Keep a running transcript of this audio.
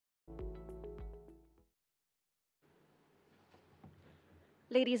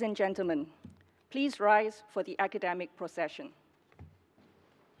Ladies and gentlemen, please rise for the academic procession.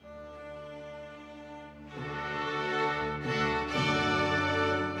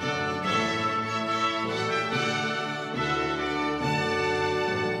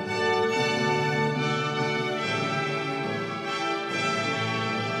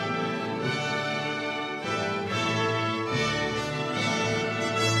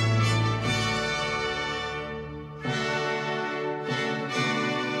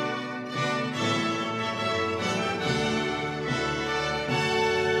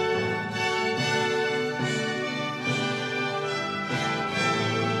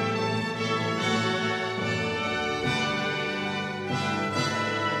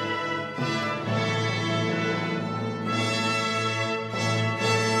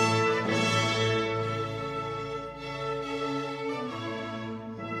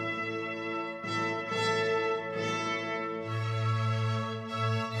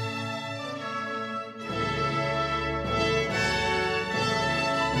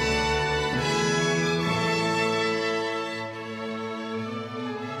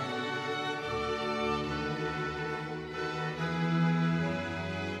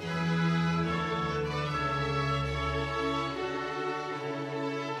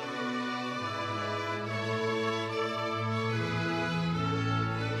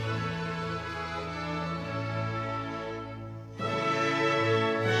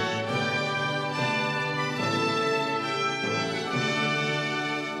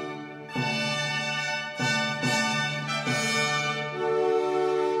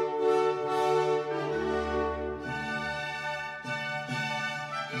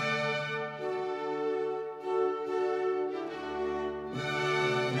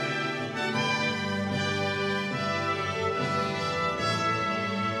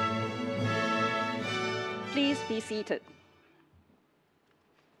 Please be seated.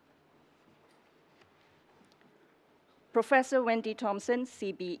 Professor Wendy Thompson,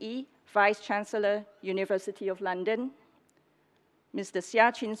 CBE, Vice-Chancellor, University of London. Mr.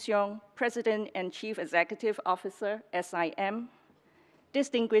 Seah Chin Siong, President and Chief Executive Officer, SIM.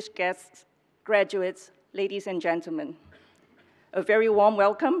 Distinguished guests, graduates, ladies and gentlemen. A very warm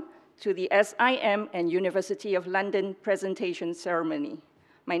welcome to the SIM and University of London presentation ceremony.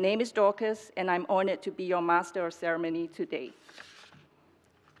 My name is Dorcas, and I'm honored to be your Master of Ceremony today.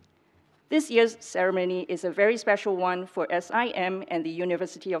 This year's ceremony is a very special one for SIM and the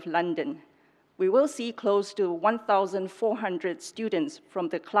University of London. We will see close to 1,400 students from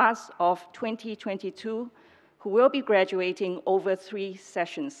the class of 2022 who will be graduating over 3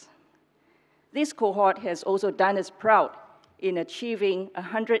 sessions. This cohort has also done us proud in achieving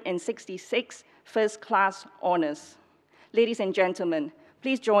 166 first-class honors. Ladies and gentlemen,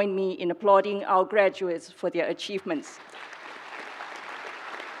 please join me in applauding our graduates for their achievements.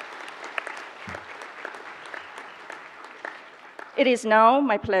 It is now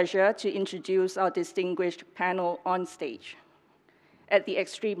my pleasure to introduce our distinguished panel on stage. At the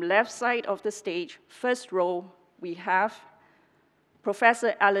extreme left side of the stage, first row, we have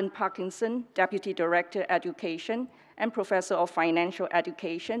Professor Alan Parkinson, Deputy Director, Education, and Professor of Financial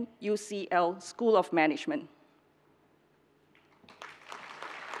Education, UCL School of Management.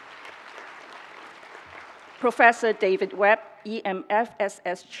 Professor David Webb,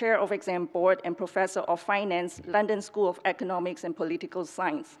 EMFSS Chair of Exam Board and Professor of Finance, London School of Economics and Political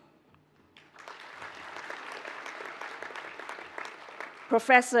Science.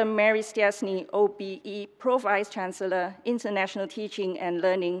 Professor Mary Stiasny, OBE, Pro Vice Chancellor, International Teaching and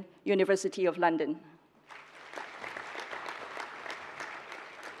Learning, University of London.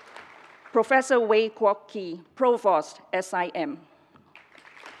 Professor Wei Kwok Kee, Provost, SIM.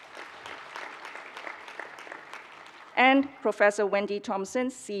 And Professor Wendy Thompson,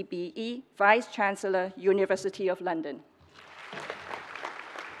 CBE, Vice-Chancellor, University of London.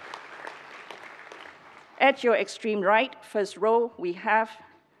 At your extreme right, first row, we have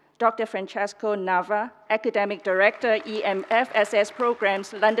Dr. Francesco Nava, Academic Director, EMFSS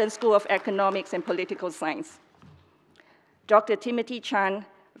Programs, London School of Economics and Political Science. Dr. Timothy Chan,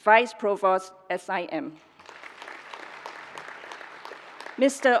 Vice Provost, SIM.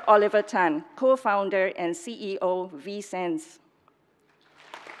 Mr. Oliver Tan, co-founder and CEO, vSense.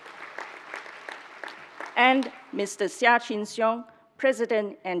 And Mr. Seah Chin Siong,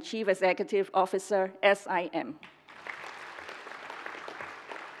 President and Chief Executive Officer, SIM.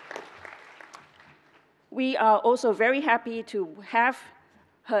 We are also very happy to have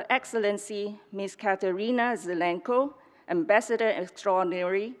Her Excellency, Ms. Katerina Zelenko, Ambassador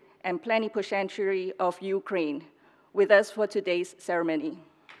Extraordinary and Plenipotentiary of Ukraine, with us for today's ceremony.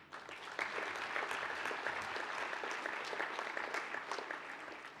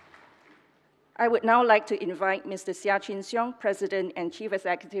 I would now like to invite Mr. Seah Chin Siong, President and Chief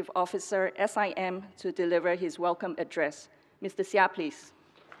Executive Officer, SIM, to deliver his welcome address. Mr. Seah, please.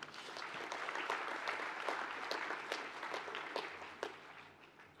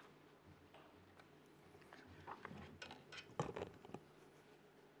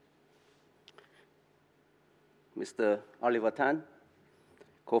 Mr. Oliver Tan,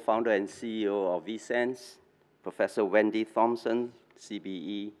 co-founder and CEO of vSense, Professor Wendy Thompson,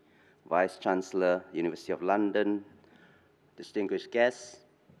 CBE, Vice Chancellor, University of London, distinguished guests,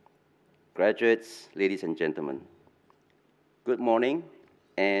 graduates, ladies and gentlemen. Good morning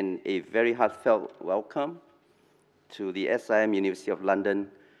and a very heartfelt welcome to the SIM University of London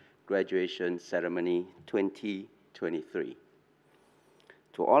Graduation Ceremony 2023.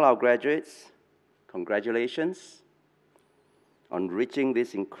 To all our graduates, congratulations on reaching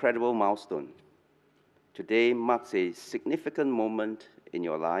this incredible milestone. Today marks a significant moment in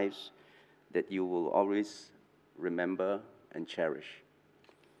your lives that you will always remember and cherish.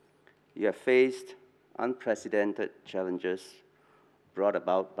 You have faced unprecedented challenges brought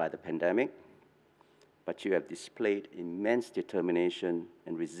about by the pandemic, but you have displayed immense determination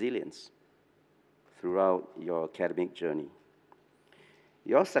and resilience throughout your academic journey.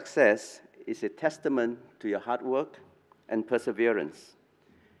 Your success is a testament to your hard work and perseverance,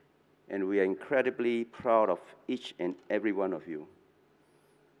 and we are incredibly proud of each and every one of you.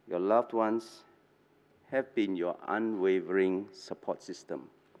 Your loved ones have been your unwavering support system,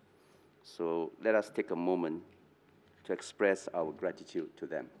 so let us take a moment to express our gratitude to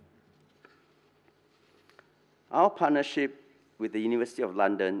them. Our partnership with the University of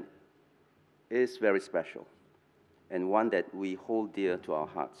London is very special and one that we hold dear to our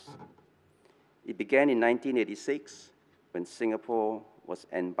hearts. It began in 1986 when Singapore was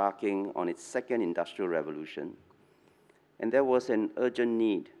embarking on its second industrial revolution, and there was an urgent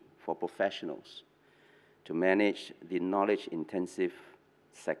need for professionals to manage the knowledge-intensive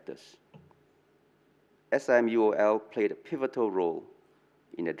sectors. SIM-UOL played a pivotal role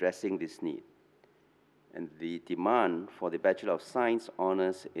in addressing this need, and the demand for the Bachelor of Science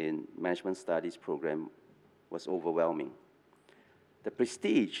Honours in Management Studies program was overwhelming. The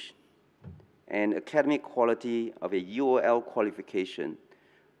prestige and academic quality of a UOL qualification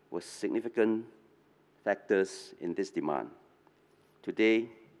were significant factors in this demand. Today,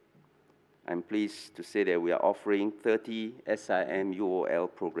 I'm pleased to say that we are offering 30 SIM UOL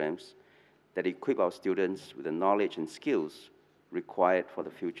programs that equip our students with the knowledge and skills required for the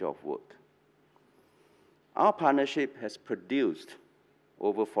future of work. Our partnership has produced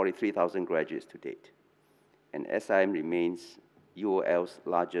over 43,000 graduates to date, and SIM remains UOL's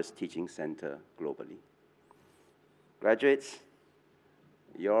largest teaching center globally. Graduates,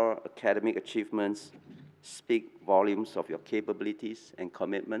 your academic achievements speak volumes of your capabilities and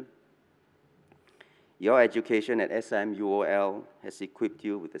commitment. Your education at SIM UOL has equipped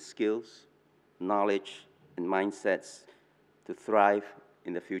you with the skills, knowledge, and mindsets to thrive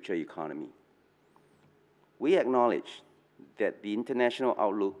in the future economy. We acknowledge that the international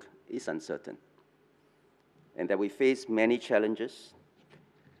outlook is uncertain, and that we face many challenges,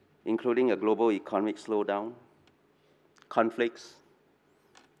 including a global economic slowdown, conflicts,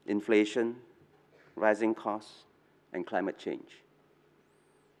 inflation, rising costs, and climate change.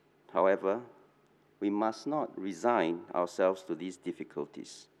 However, we must not resign ourselves to these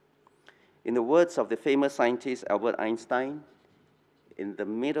difficulties. In the words of the famous scientist Albert Einstein, in the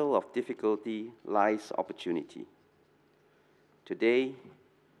middle of difficulty lies opportunity. Today,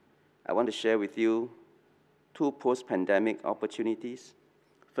 I want to share with you two post-pandemic opportunities.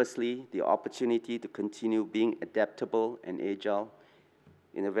 Firstly, the opportunity to continue being adaptable and agile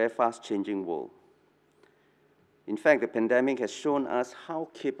in a very fast-changing world. In fact, the pandemic has shown us how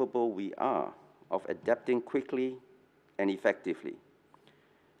capable we are of adapting quickly and effectively.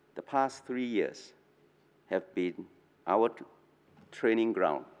 The past 3 years have been our training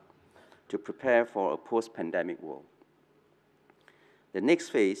ground to prepare for a post-pandemic world. The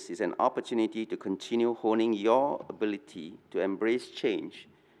next phase is an opportunity to continue honing your ability to embrace change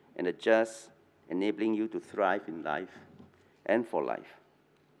and adjust, enabling you to thrive in life and for life.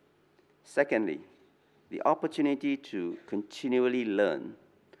 Secondly, the opportunity to continually learn.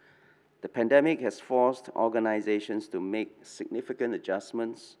 The pandemic has forced organizations to make significant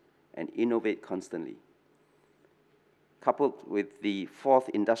adjustments and innovate constantly. Coupled with the fourth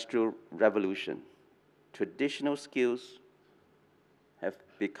industrial revolution, traditional skills have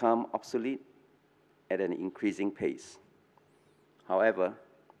become obsolete at an increasing pace. However,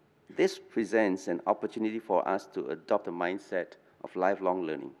 this presents an opportunity for us to adopt a mindset of lifelong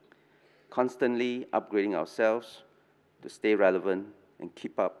learning, constantly upgrading ourselves to stay relevant and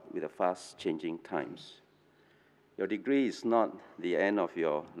keep up with the fast-changing times. Your degree is not the end of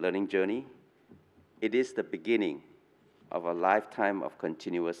your learning journey. It is the beginning of a lifetime of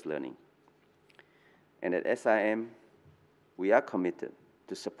continuous learning. And at SIM, we are committed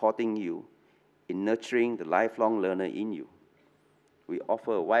to supporting you in nurturing the lifelong learner in you. We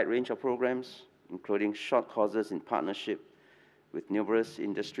offer a wide range of programs, including short courses in partnership with numerous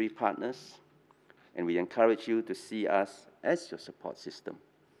industry partners, and we encourage you to see us as your support system,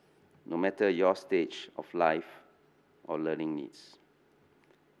 no matter your stage of life or learning needs.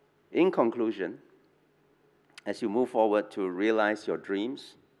 In conclusion, as you move forward to realize your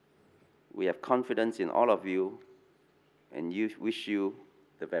dreams, we have confidence in all of you and wish you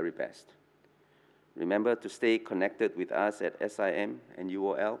the very best. Remember to stay connected with us at SIM and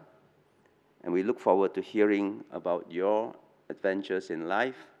UOL, and we look forward to hearing about your adventures in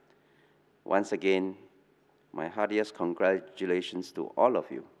life. Once again, my heartiest congratulations to all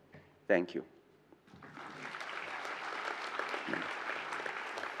of you. Thank you.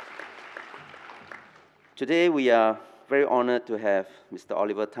 Today, we are very honored to have Mr.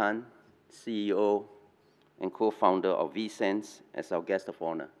 Oliver Tan, CEO and co-founder of vSense, as our guest of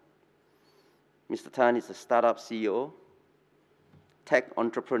honor. Mr. Tan is a startup CEO, tech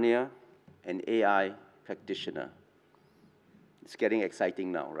entrepreneur, and AI practitioner. It's getting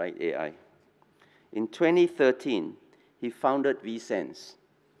exciting now, right, AI? In 2013, he founded vSense,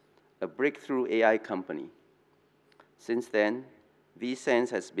 a breakthrough AI company. Since then, vSense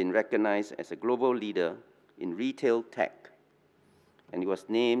has been recognized as a global leader in retail tech, and he was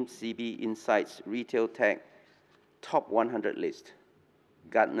named CB Insights Retail Tech Top 100 list,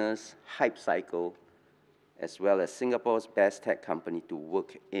 Gartner's Hype Cycle, as well as Singapore's Best Tech Company to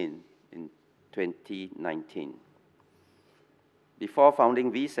Work in 2019. Before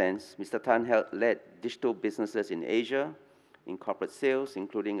founding vSense, Mr. Tan led digital businesses in Asia, in corporate sales,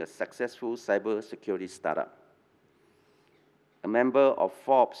 including a successful cybersecurity startup. A member of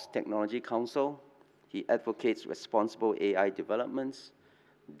Forbes Technology Council, he advocates responsible AI developments,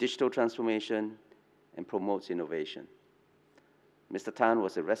 digital transformation, and promotes innovation. Mr. Tan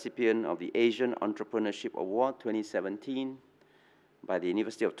was a recipient of the Asian Entrepreneurship Award 2017 by the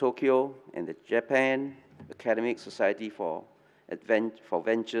University of Tokyo and the Japan Academic Society for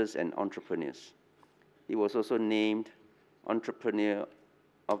Ventures and Entrepreneurs. He was also named Entrepreneur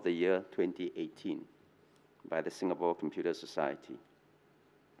of the Year 2018 by the Singapore Computer Society.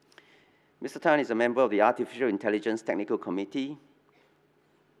 Mr. Tan is a member of the Artificial Intelligence Technical Committee,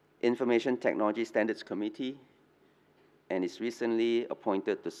 Information Technology Standards Committee, and is recently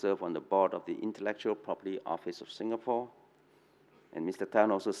appointed to serve on the board of the Intellectual Property Office of Singapore. And Mr.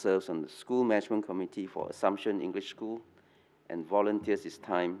 Tan also serves on the School Management Committee for Assumption English School and volunteers his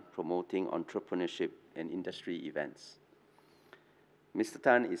time promoting entrepreneurship and industry events. Mr.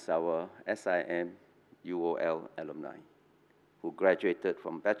 Tan is our SIM UOL alumni who graduated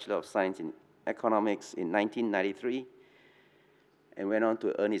from Bachelor of Science in Economics in 1993 and went on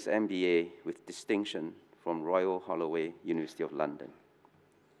to earn his MBA with distinction from Royal Holloway, University of London.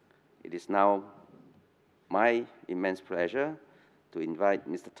 It is now my immense pleasure to invite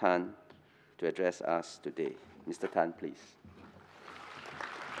Mr. Tan to address us today. Mr. Tan, please.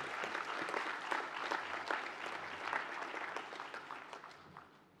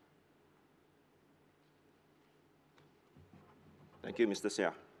 Thank you, Mr.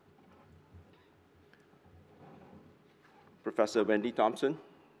 Seah. Professor Wendy Thompson,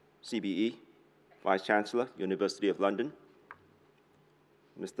 CBE, Vice-Chancellor, University of London.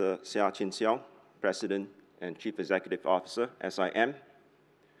 Mr. Seah Chin Siong, President and Chief Executive Officer, SIM.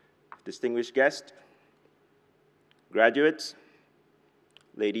 Distinguished guests, graduates,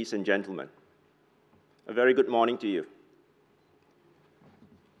 ladies and gentlemen, a very good morning to you.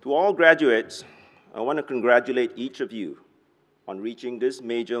 To all graduates, I want to congratulate each of you on reaching this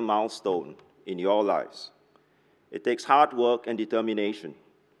major milestone in your lives. It takes hard work and determination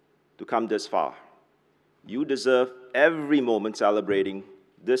to come this far. You deserve every moment celebrating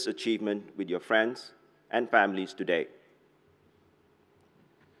this achievement with your friends and families today.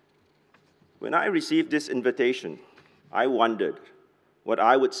 When I received this invitation, I wondered what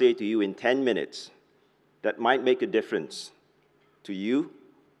I would say to you in 10 minutes that might make a difference to you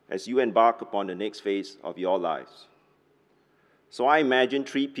as you embark upon the next phase of your lives. So I imagined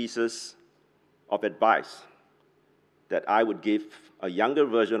 3 pieces of advice that I would give a younger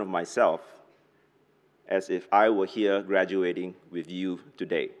version of myself as if I were here graduating with you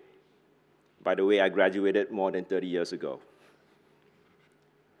today. By the way, I graduated more than 30 years ago.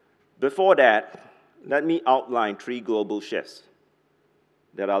 Before that, let me outline 3 global shifts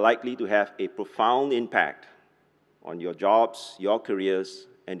that are likely to have a profound impact on your jobs, your careers,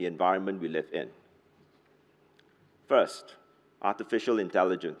 and the environment we live in. First, artificial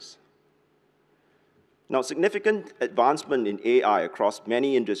intelligence. Now, significant advancement in AI across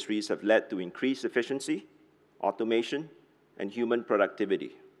many industries have led to increased efficiency, automation, and human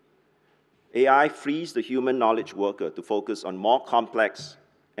productivity. AI frees the human knowledge worker to focus on more complex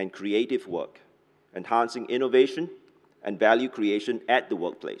and creative work, enhancing innovation and value creation at the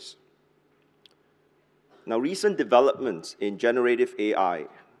workplace. Now, recent developments in generative AI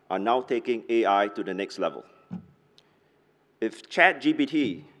are now taking AI to the next level. If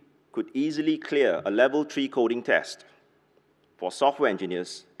ChatGPT could easily clear a level 3 coding test for software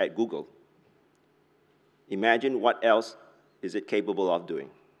engineers at Google, imagine what else is it capable of doing.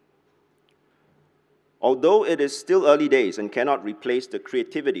 Although it is still early days and cannot replace the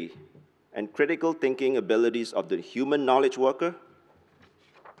creativity and critical thinking abilities of the human knowledge worker,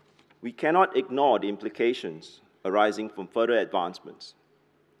 we cannot ignore the implications arising from further advancements,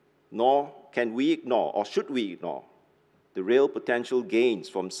 nor can we ignore, or should we ignore, the real potential gains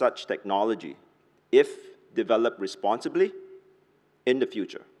from such technology if developed responsibly in the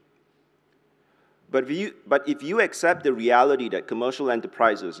future. But if you accept the reality that commercial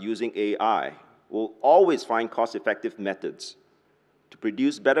enterprises using AI will always find cost-effective methods to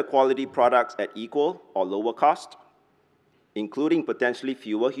produce better quality products at equal or lower cost, including potentially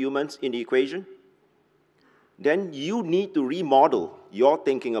fewer humans in the equation, then you need to remodel your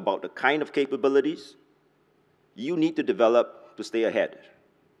thinking about the kind of capabilities you need to develop to stay ahead.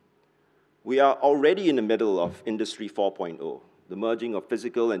 We are already in the middle of Industry 4.0, the merging of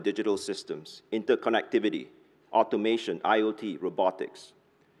physical and digital systems, interconnectivity, automation, IoT, robotics.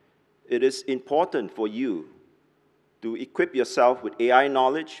 It is important for you to equip yourself with AI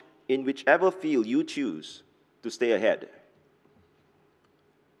knowledge in whichever field you choose to stay ahead.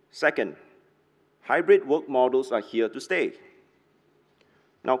 Second, hybrid work models are here to stay.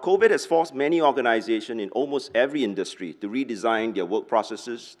 Now, COVID has forced many organizations in almost every industry to redesign their work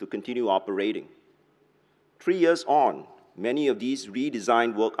processes to continue operating. 3 years on, many of these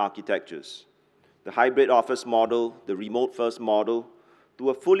redesigned work architectures, the hybrid office model, the remote-first model, to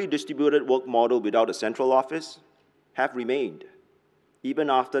a fully distributed work model without a central office, have remained, even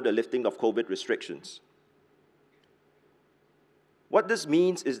after the lifting of COVID restrictions. What this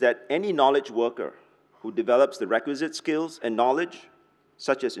means is that any knowledge worker who develops the requisite skills and knowledge,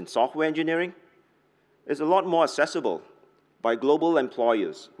 such as in software engineering, is a lot more accessible by global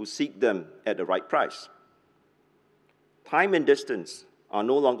employers who seek them at the right price. Time and distance are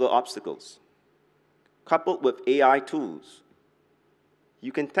no longer obstacles. Coupled with AI tools,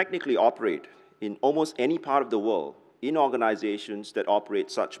 you can technically operate in almost any part of the world in organizations that operate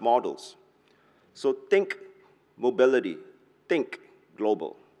such models. So think mobility, think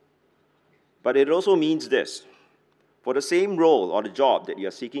global. But it also means this. For the same role or the job that you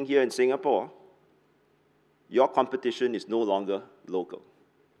are seeking here in Singapore, your competition is no longer local.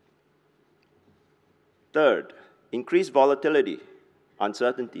 Third, increased volatility,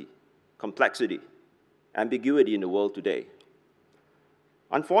 uncertainty, complexity, ambiguity in the world today.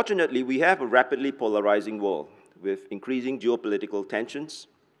 Unfortunately, we have a rapidly polarizing world with increasing geopolitical tensions,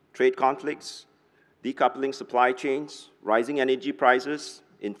 trade conflicts, decoupling supply chains, rising energy prices,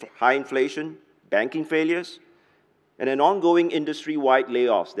 high inflation, banking failures, and an ongoing industry-wide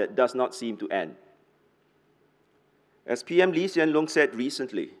layoffs that does not seem to end. As PM Lee Hsien Loong said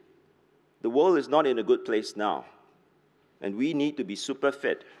recently, the world is not in a good place now, and we need to be super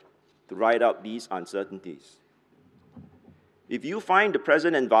fit to ride out these uncertainties. If you find the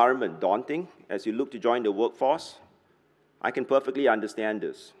present environment daunting as you look to join the workforce, I can perfectly understand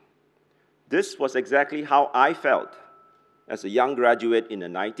this. This was exactly how I felt as a young graduate in the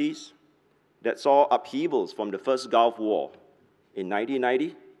 90s that saw upheavals from the First Gulf War in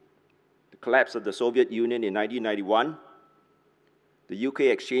 1990, the collapse of the Soviet Union in 1991, the UK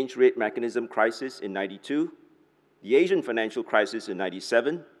exchange rate mechanism crisis in 92, the Asian financial crisis in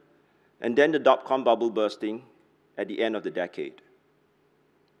 97, and then the dot-com bubble bursting at the end of the decade.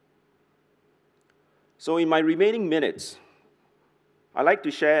 So in my remaining minutes, I'd like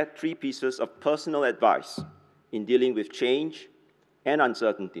to share 3 pieces of personal advice in dealing with change and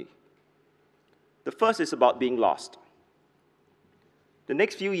uncertainty. The first is about being lost. The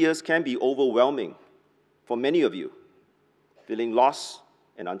next few years can be overwhelming for many of you. Feeling lost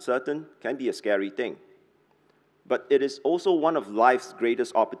and uncertain can be a scary thing. But it is also one of life's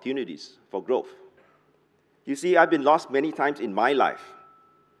greatest opportunities for growth. You see, I've been lost many times in my life.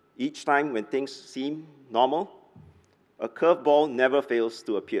 Each time when things seem normal, a curveball never fails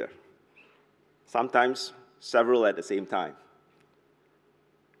to appear. Sometimes several at the same time.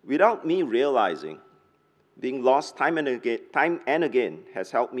 Without me realizing, Being lost time and again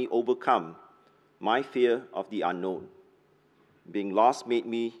has helped me overcome my fear of the unknown. Being lost made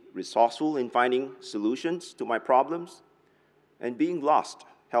me resourceful in finding solutions to my problems, and being lost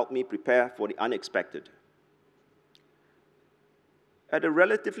helped me prepare for the unexpected. At a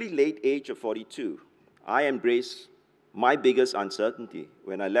relatively late age of 42, I embraced my biggest uncertainty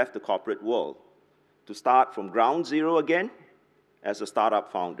when I left the corporate world to start from ground zero again as a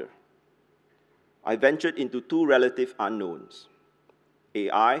startup founder. I ventured into two relative unknowns,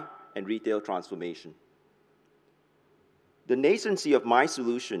 AI and retail transformation. The nascency of my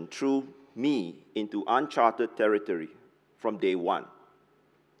solution threw me into uncharted territory from day one.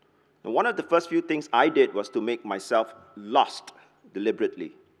 And one of the first few things I did was to make myself lost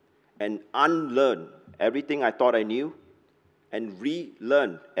deliberately and unlearn everything I thought I knew and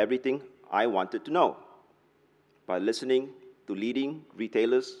relearn everything I wanted to know by listening to leading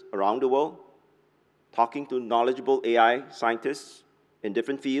retailers around the world, talking to knowledgeable AI scientists in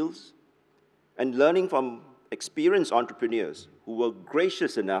different fields, and learning from experienced entrepreneurs who were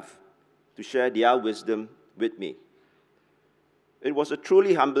gracious enough to share their wisdom with me. It was a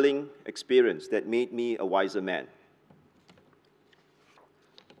truly humbling experience that made me a wiser man.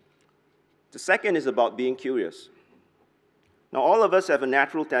 The second is about being curious. Now, all of us have a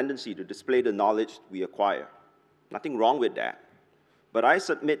natural tendency to display the knowledge we acquire. Nothing wrong with that. But I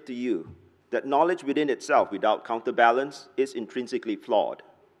submit to you that knowledge within itself, without counterbalance, is intrinsically flawed.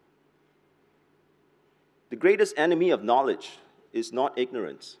 The greatest enemy of knowledge is not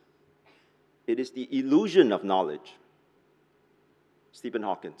ignorance. It is the illusion of knowledge. Stephen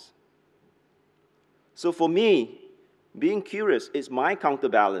Hawkins. So for me, being curious is my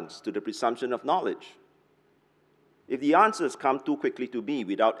counterbalance to the presumption of knowledge. If the answers come too quickly to me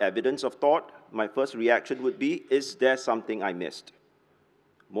without evidence of thought, my first reaction would be, is there something I missed?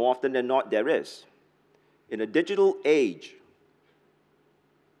 More often than not, there is. In a digital age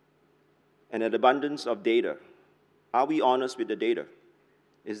and an abundance of data, are we honest with the data?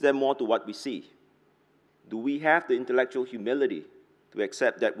 Is there more to what we see? Do we have the intellectual humility to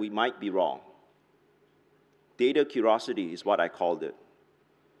accept that we might be wrong? Data curiosity is what I called it.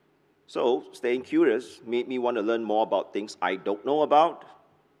 So, staying curious made me want to learn more about things I don't know about.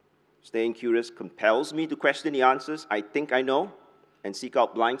 Staying curious compels me to question the answers I think I know and seek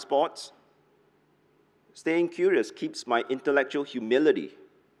out blind spots. Staying curious keeps my intellectual humility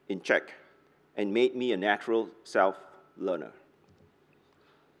in check and made me a natural self-learner.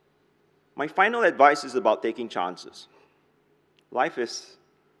 My final advice is about taking chances. Life is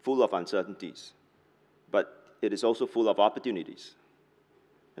full of uncertainties, but it is also full of opportunities.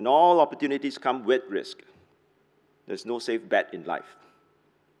 And all opportunities come with risk. There's no safe bet in life.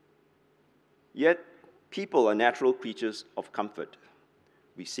 Yet, people are natural creatures of comfort.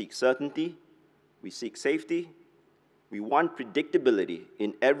 We seek certainty, we seek safety, we want predictability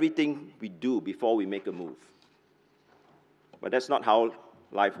in everything we do before we make a move. But that's not how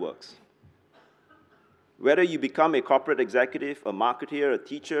life works. Whether you become a corporate executive, a marketeer, a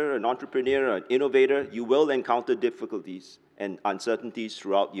teacher, an entrepreneur, an innovator, you will encounter difficulties and uncertainties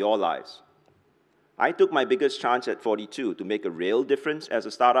throughout your lives. I took my biggest chance at 42 to make a real difference as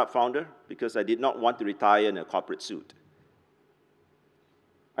a startup founder because I did not want to retire in a corporate suit.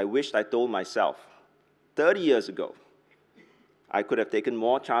 I wished I told myself 30 years ago I could have taken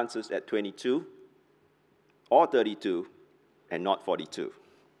more chances at 22 or 32 and not 42.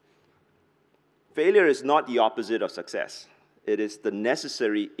 Failure is not the opposite of success. It is the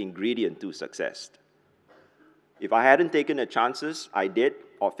necessary ingredient to success. If I hadn't taken the chances I did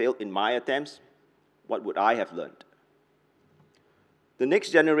or failed in my attempts, what would I have learned? The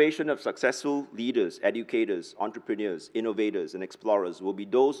next generation of successful leaders, educators, entrepreneurs, innovators, and explorers will be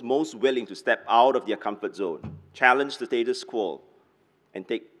those most willing to step out of their comfort zone, challenge the status quo, and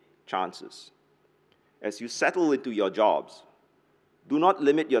take chances. As you settle into your jobs, do not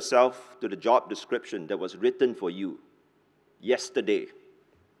limit yourself to the job description that was written for you yesterday.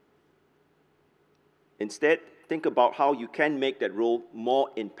 Instead, think about how you can make that role more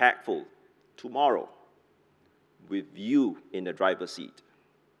impactful tomorrow with you in the driver's seat.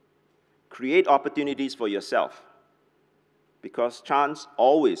 Create opportunities for yourself because chance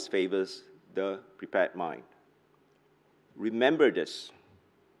always favors the prepared mind. Remember this.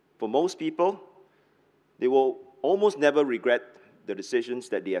 For most people, they will almost never regret the decisions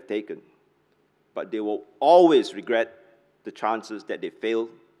that they have taken, but they will always regret the chances that they failed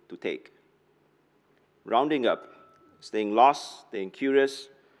to take. Rounding up, staying lost, staying curious,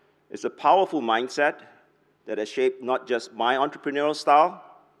 is a powerful mindset that has shaped not just my entrepreneurial style,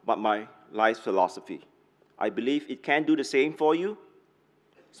 but my life philosophy. I believe it can do the same for you,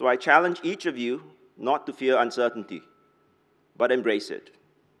 so I challenge each of you not to fear uncertainty, but embrace it.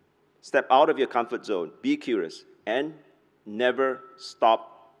 Step out of your comfort zone, be curious, and never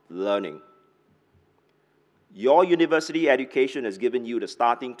stop learning. Your university education has given you the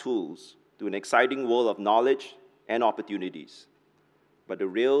starting tools to an exciting world of knowledge and opportunities. But the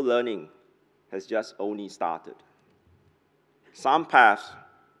real learning has just only started. Some paths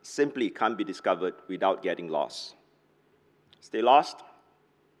simply can't be discovered without getting lost. Stay lost,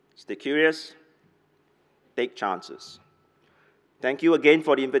 stay curious, take chances. Thank you again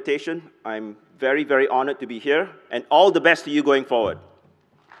for the invitation. I'm very, very honored to be here, and all the best to you going forward.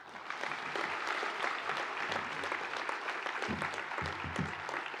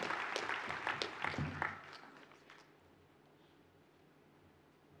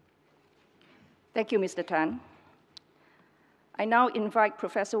 Thank you, Mr. Tan. I now invite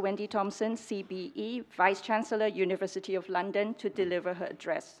Professor Wendy Thompson, CBE, Vice-Chancellor, University of London, to deliver her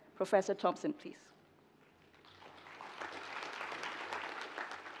address. Professor Thompson, please.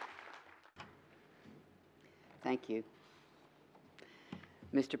 Thank you.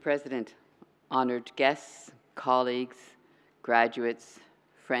 Mr. President, honored guests, colleagues, graduates,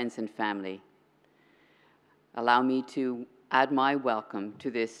 friends, and family, allow me to add my welcome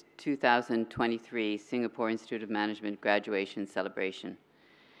to this 2023 Singapore Institute of Management graduation celebration.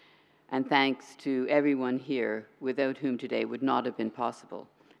 And thanks to everyone here, without whom today would not have been possible.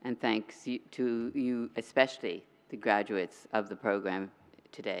 And thanks to you, especially the graduates of the program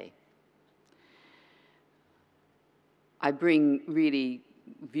today. I bring really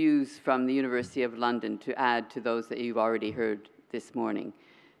views from the University of London to add to those that you've already heard this morning.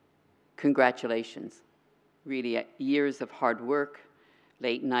 Congratulations. Really years of hard work,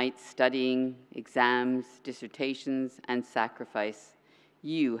 late nights studying, exams, dissertations, and sacrifice.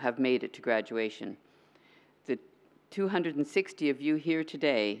 You have made it to graduation. The 260 of you here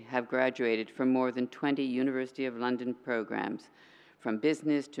today have graduated from more than 20 University of London programs, from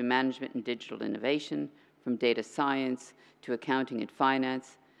business to management and digital innovation, from data science to accounting and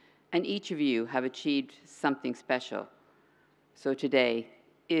finance, and each of you have achieved something special. So today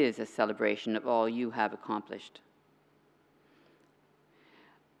is a celebration of all you have accomplished.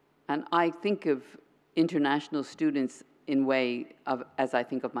 And I think of international students in way of, as I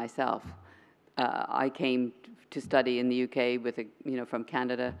think of myself. I came to study in the UK with from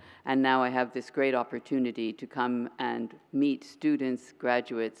Canada, and now I have this great opportunity to come and meet students,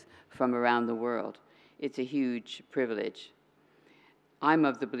 graduates from around the world. It's a huge privilege. I'm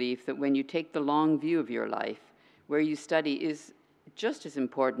of the belief that when you take the long view of your life, where you study is just as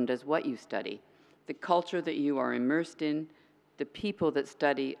important as what you study. The culture that you are immersed in, the people that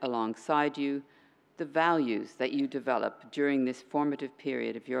study alongside you, the values that you develop during this formative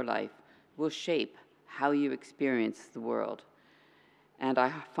period of your life will shape how you experience the world. And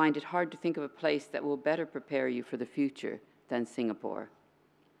I find it hard to think of a place that will better prepare you for the future than Singapore.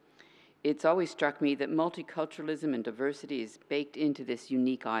 It's always struck me that multiculturalism and diversity is baked into this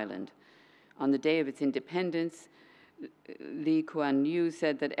unique island. On the day of its independence, Lee Kuan Yew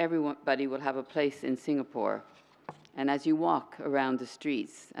said that everybody will have a place in Singapore. And as you walk around the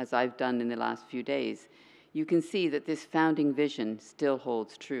streets, as I've done in the last few days, you can see that this founding vision still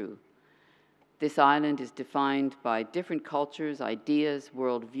holds true. This island is defined by different cultures, ideas,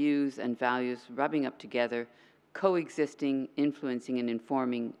 worldviews, and values rubbing up together, coexisting, influencing, and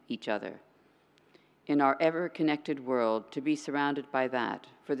informing each other. In our ever-connected world, to be surrounded by that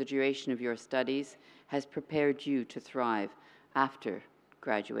for the duration of your studies has prepared you to thrive after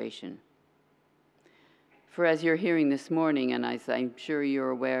graduation. For as you're hearing this morning, and as I'm sure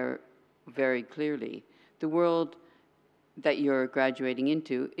you're aware very clearly, the world that you're graduating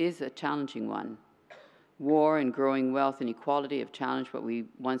into is a challenging one. War and growing wealth and equality have challenged what we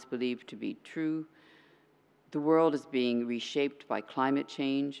once believed to be true. The world is being reshaped by climate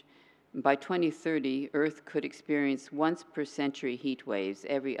change. By 2030, Earth could experience once per century heat waves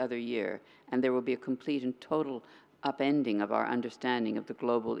every other year, and there will be a complete and total upending of our understanding of the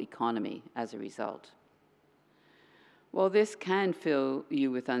global economy as a result. While this can fill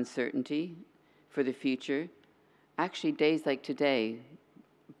you with uncertainty for the future, actually days like today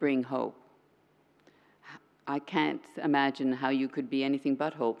bring hope. I can't imagine how you could be anything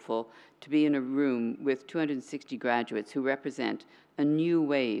but hopeful to be in a room with 260 graduates who represent a new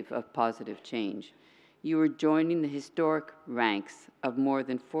wave of positive change. You are joining the historic ranks of more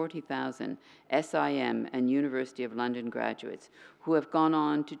than 40,000 SIM and University of London graduates who have gone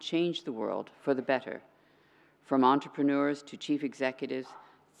on to change the world for the better. From entrepreneurs to chief executives,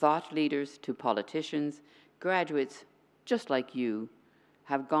 thought leaders to politicians, graduates just like you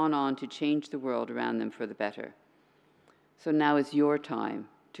have gone on to change the world around them for the better. So now is your time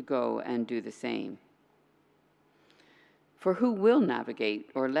to go and do the same. For who will navigate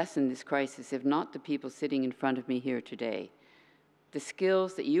or lessen this crisis if not the people sitting in front of me here today? The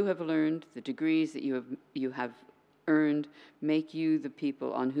skills that you have learned, the degrees that you have earned, make you the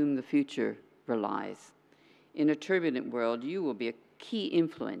people on whom the future relies. In a turbulent world, you will be a key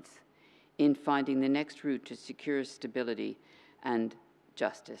influence in finding the next route to secure stability and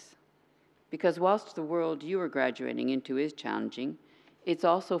justice. Because whilst the world you are graduating into is challenging, it's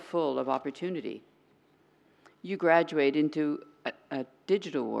also full of opportunity. You graduate into a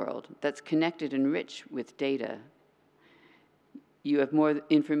digital world that's connected and rich with data. You have more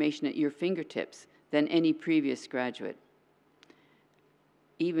information at your fingertips than any previous graduate.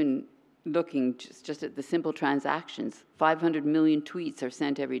 Even looking just at the simple transactions, 500 million tweets are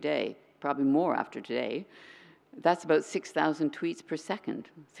sent every day, probably more after today. That's about 6,000 tweets per second,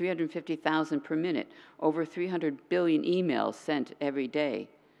 350,000 per minute, over 300 billion emails sent every day.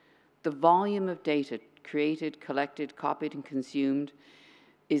 The volume of data created, collected, copied, and consumed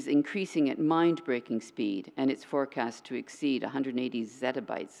is increasing at mind-breaking speed, and it's forecast to exceed 180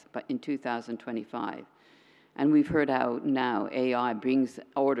 zettabytes in 2025. And we've heard how now AI brings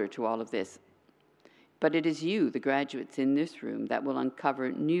order to all of this. But it is you, the graduates in this room, that will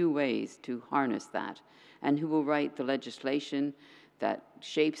uncover new ways to harness that, and who will write the legislation that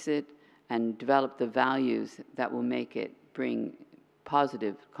shapes it and develop the values that will make it bring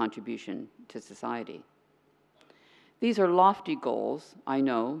positive contribution to society. These are lofty goals, I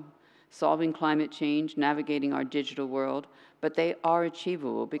know, solving climate change, navigating our digital world, but they are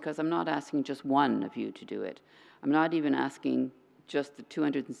achievable because I'm not asking just one of you to do it. I'm not even asking just the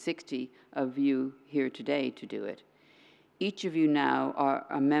 260 of you here today to do it. Each of you now are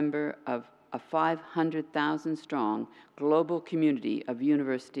a member of a 500,000 strong global community of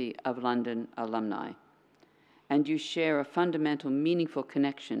University of London alumni, and you share a fundamental, meaningful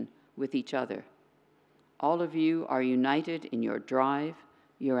connection with each other. All of you are united in your drive,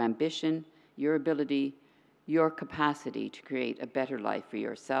 your ambition, your ability, your capacity to create a better life for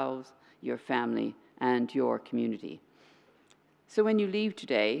yourselves, your family, and your community. So when you leave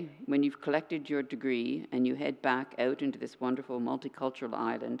today, when you've collected your degree and you head back out into this wonderful multicultural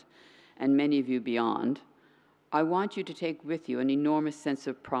island, and many of you beyond, I want you to take with you an enormous sense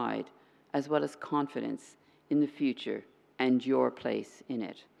of pride, as well as confidence in the future and your place in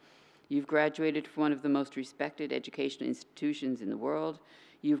it. You've graduated from one of the most respected educational institutions in the world.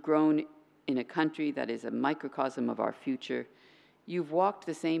 You've grown in a country that is a microcosm of our future. You've walked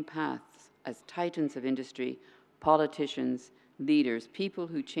the same paths as titans of industry, politicians, leaders, people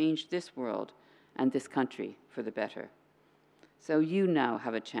who changed this world and this country for the better. So you now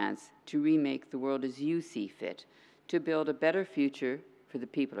have a chance to remake the world as you see fit, to build a better future for the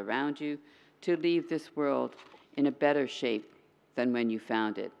people around you, to leave this world in a better shape than when you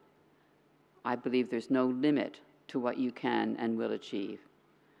found it. I believe there's no limit to what you can and will achieve.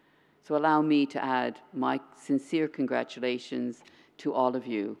 So allow me to add my sincere congratulations to all of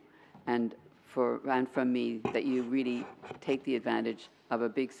you, and from me that you really take the advantage of a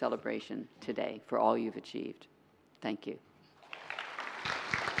big celebration today for all you've achieved. Thank you.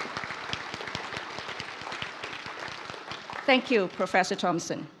 Thank you, Professor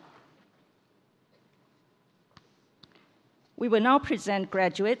Thompson. We will now present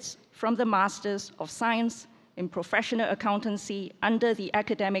graduates from the Masters of Science in Professional Accountancy under the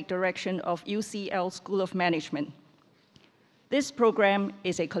academic direction of UCL School of Management. This program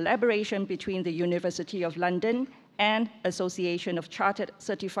is a collaboration between the University of London and Association of Chartered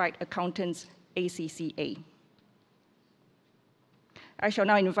Certified Accountants, ACCA. I shall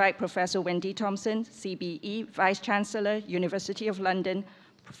now invite Professor Wendy Thompson, CBE, Vice-Chancellor, University of London,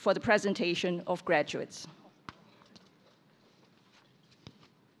 for the presentation of graduates.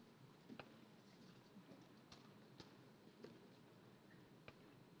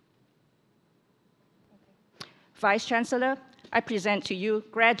 Vice-Chancellor, I present to you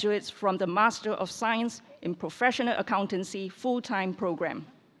graduates from the Master of Science in Professional Accountancy full-time program.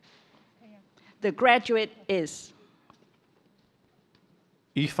 The graduate is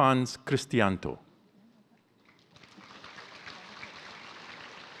Ifans Cristianto.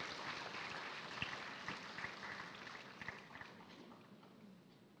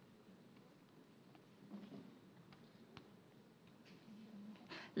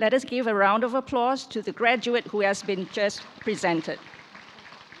 Let us give a round of applause to the graduate who has been just presented.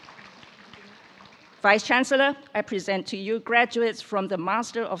 Vice-Chancellor, I present to you graduates from the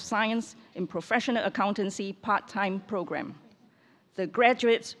Master of Science in Professional Accountancy part-time program. The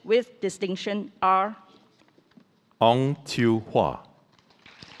graduates with distinction are Ong Chiu Hua.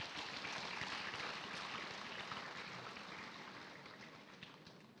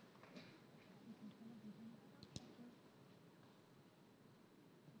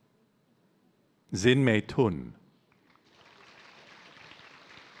 Zin Mei Tun.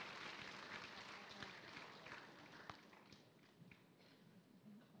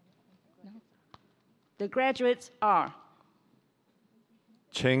 The graduates are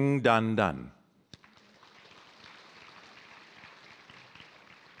Cheng Dan Dan.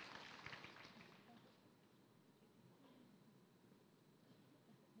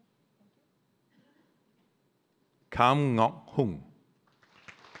 Kam Ngok Hung.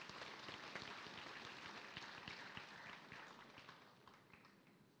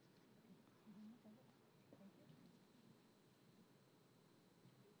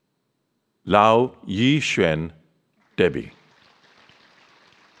 Lao Yi Xuan Debbie.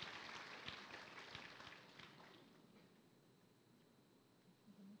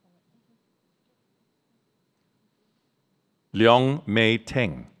 Leong Mei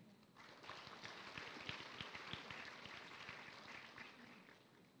Teng.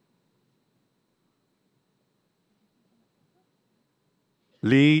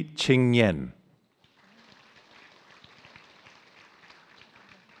 Li Ching Yen.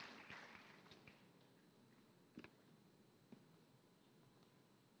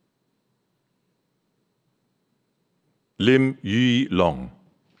 Lim Yi Long.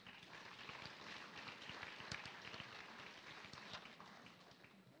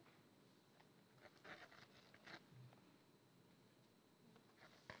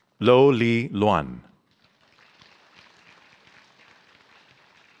 Lo Li Luan.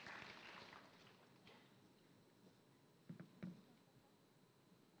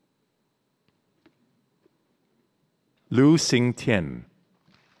 Lu Xing Tian.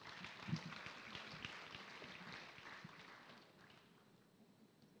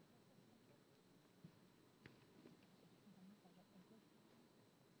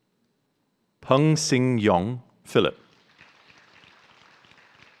 Peng Sing Yong Philip.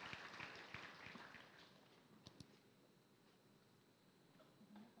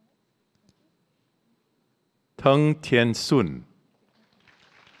 Teng Tien Sun.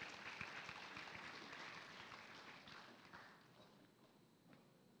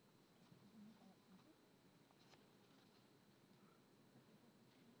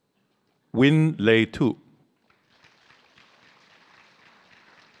 Win Lei Tu.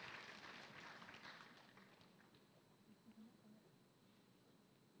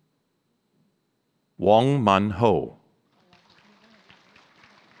 Wong Man Ho.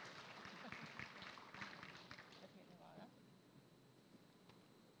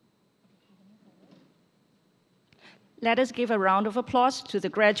 Let us give a round of applause to the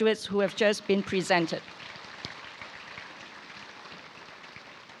graduates who have just been presented.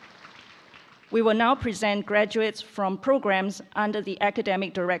 We will now present graduates from programs under the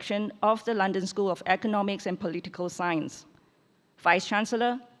academic direction of the London School of Economics and Political Science.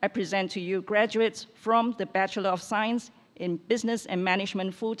 Vice-Chancellor, I present to you graduates from the Bachelor of Science in Business and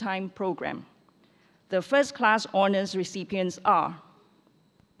Management full-time program. The first-class honors recipients are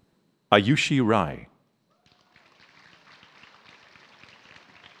Ayushi Rai.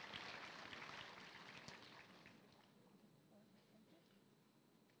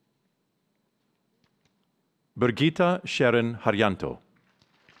 Birgitta Sharon Haryanto.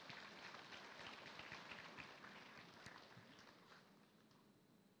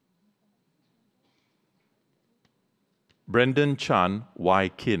 Brendan Chan Wai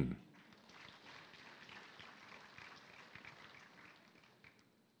Kin.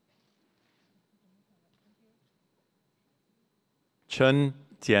 Chen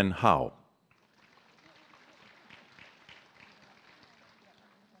Tian Hao.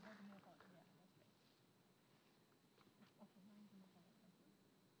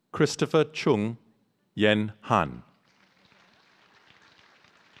 Christopher Chung Yen Han.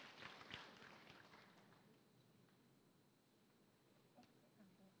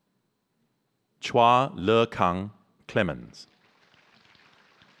 Chua Le Kang Clemens.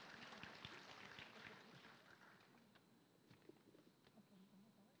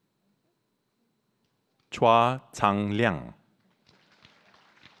 Chua Tang Liang.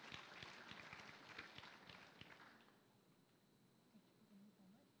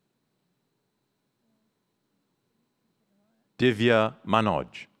 Divya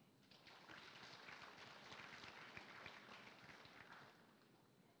Manoj.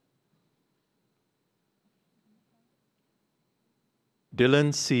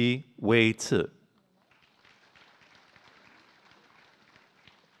 Dylan C. Wei Tzu.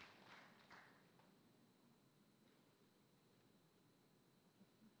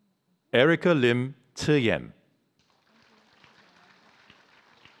 Erica Lim Tzuyen.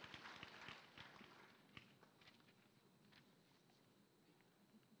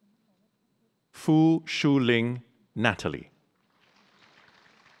 Fu Shuling Natalie.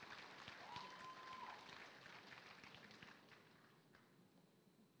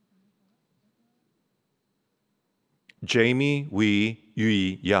 Jamie Wee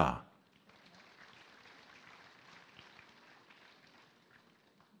Yui Ya.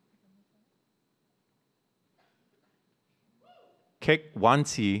 Kek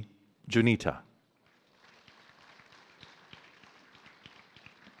Wansi Junita.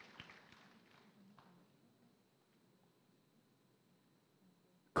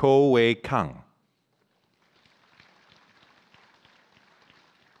 Ko Wei Kang.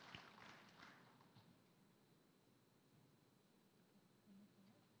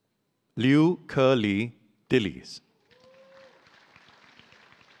 Liu Ke Li Dillies.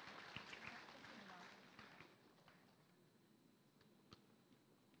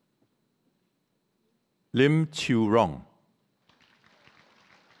 Lim Chiu Rong.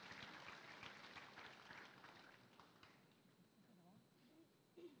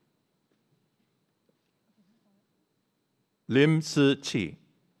 Lim Si Chi.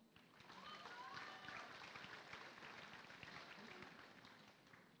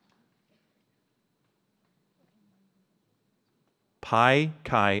 Pai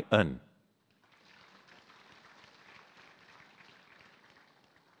Kai En.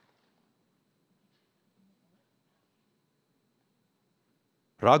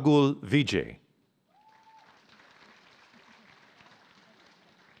 Ragul Vijay.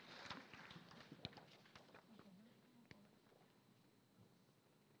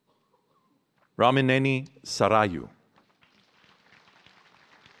 Ramineni Sarayu.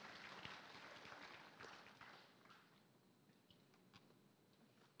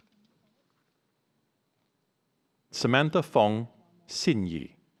 Samantha Fong Sin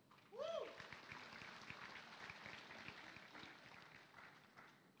Yi.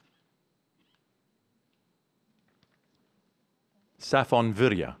 Saffron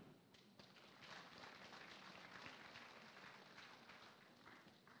Virya.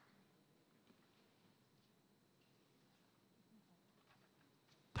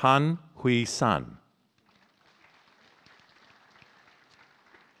 Tan Hui San.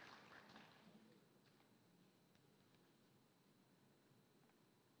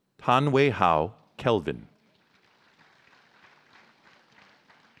 Tan Wei Hao Kelvin.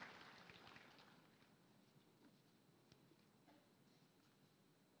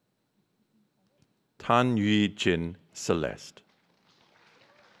 Tan Yui Jin Celeste.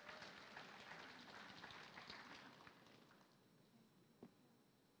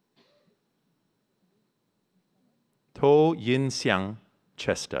 To Yin Xiang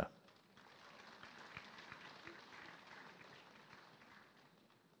Chester.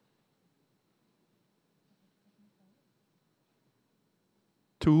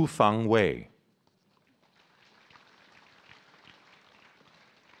 Tu Fang Wei.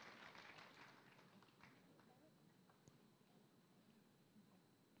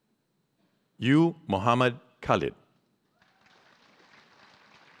 Yu Muhammad Khalid.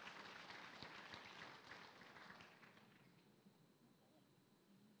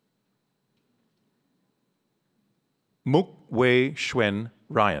 Muk Wei Shuen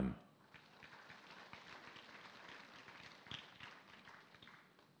Ryan.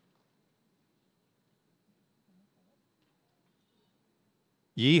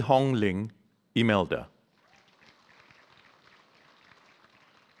 Yi Hong Ling Imelda.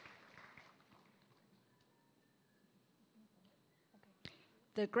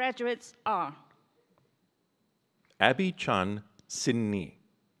 The graduates are Abby Chan Sin Ni.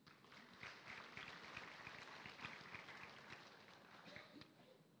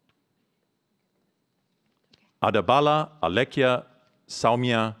 Adabala Alekia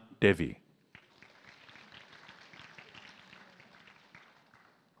Saumya Devi.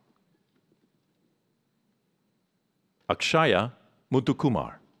 Akshaya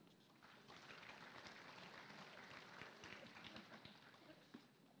Muthukumar.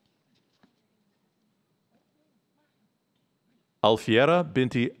 Alfiera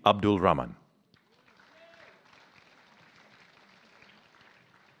binti Abdul Rahman.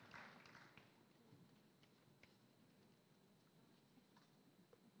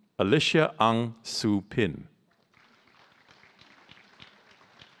 Alicia Ang Su Pin.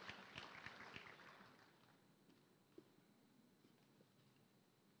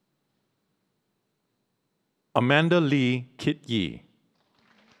 Amanda Lee Kit Yi.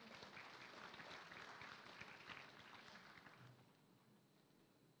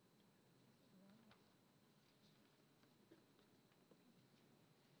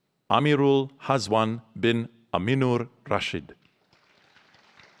 Amirul Hazwan bin Aminur Rashid.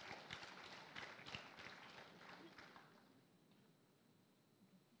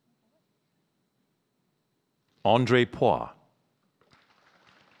 Andre Poir.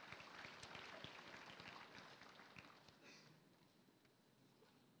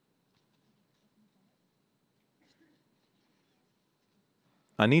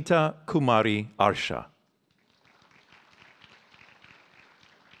 Anita Kumari Arsha.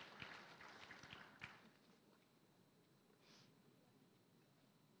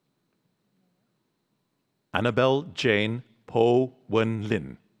 Annabelle Jane Po Wen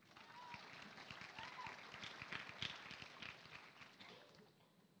Lin.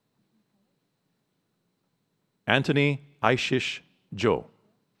 Anthony Aishish Jo.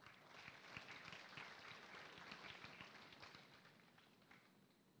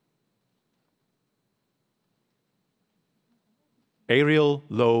 Ariel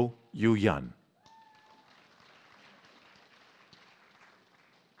Lo Yu Yan.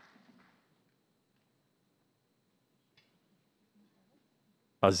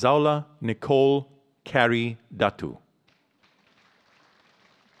 Azaula Nicole Carrie Datu.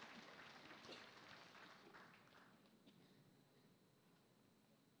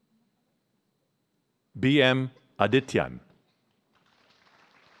 BM Adityan.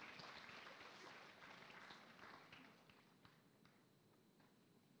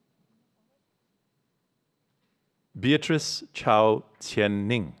 Beatrice Chow Tien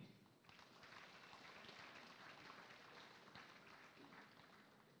Ning.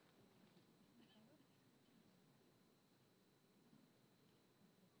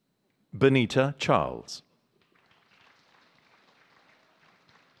 Benita Charles.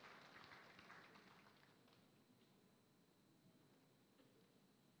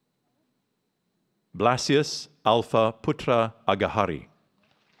 Blasius Alpha Putra Agahari.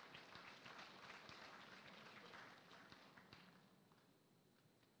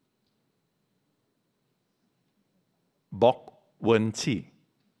 Bok Wen Ti.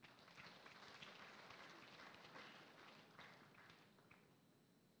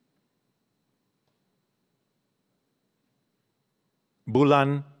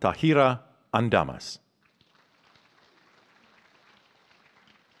 Bulan Tahira Andamas.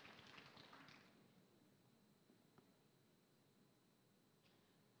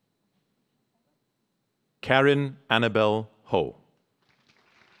 Karen Annabelle Ho.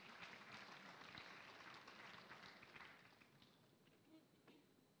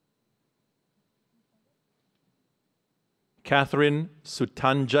 Catherine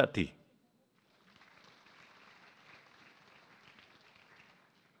Sutanjati.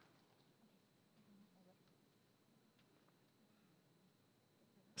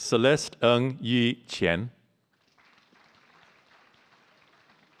 Celeste Ng Yi Qian.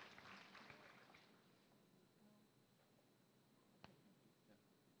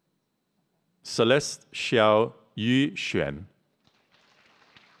 Celeste Xiao Yu Xuan.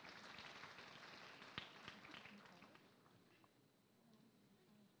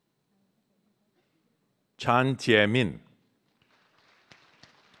 Chan Jie-min.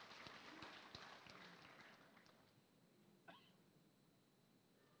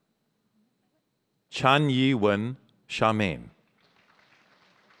 Chan Yi-wen Charmaine.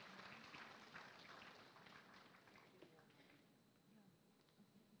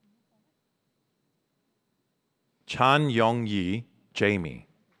 Chan Yong-yi Jamie.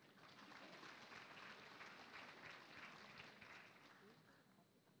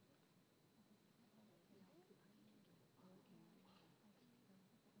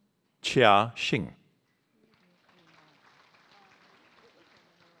 Chia Xing.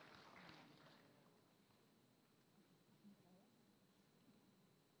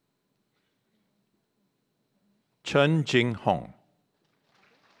 Chen Jing Hong.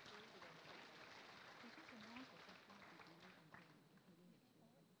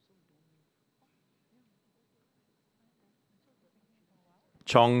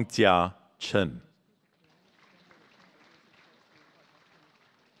 Chong Jia Chen.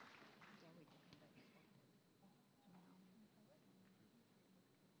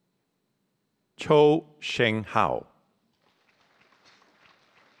 Cho Sheng Hao.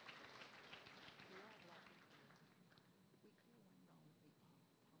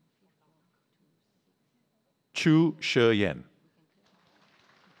 Chu Sheyan.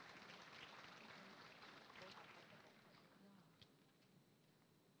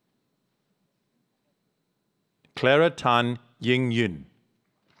 Clara Tan Ying Yun.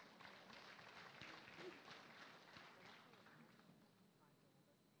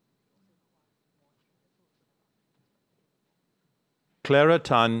 Clara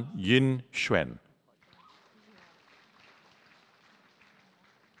Tan Yin Xuan.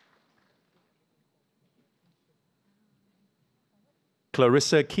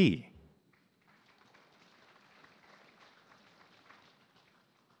 Clarissa Key.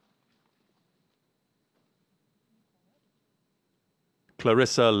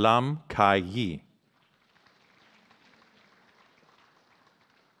 Clarissa Lam Kai Yi.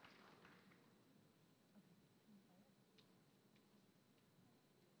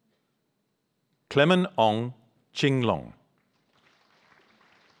 Clement Ong Ching Long.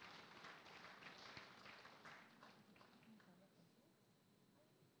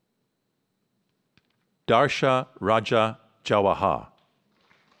 Darsha Raja Jawahar.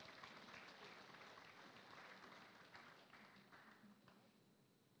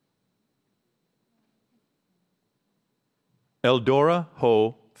 Eldora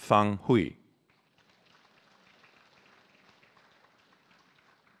Ho Fang Hui.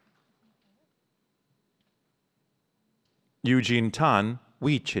 Eugene Tan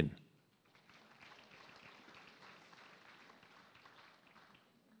Wei Chin.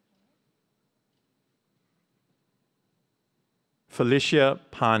 Felicia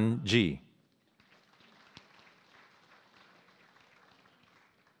Pan Ji.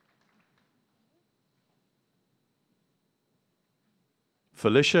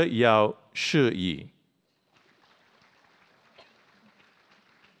 Felicia Yao Shi Yi.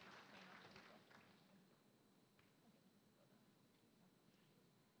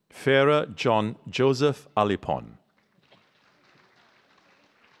 Farah John Joseph Alipon.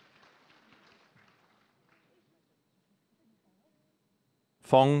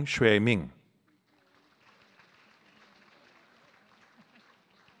 Fong Shui Ming.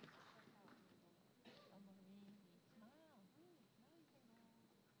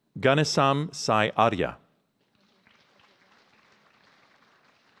 Ganesam Sai Arya.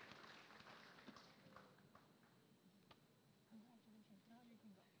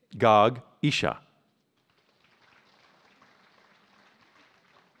 Garg Isha.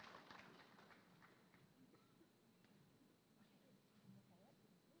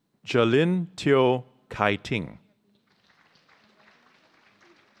 Jalin Teo Kai Ting.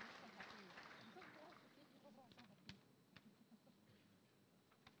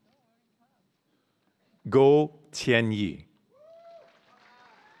 Go Tian Yi.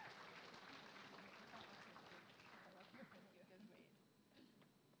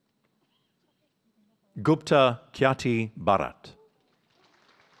 Gupta Kyati Bharat.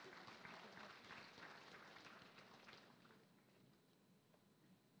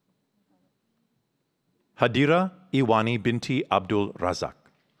 Hadira Iwani binti Abdul Razak.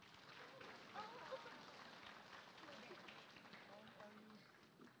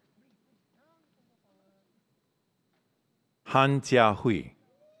 Han Jia Hui.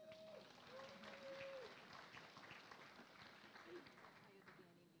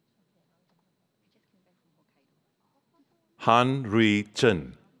 Han Rui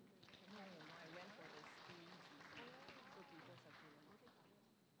Chen.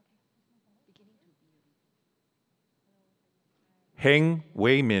 Heng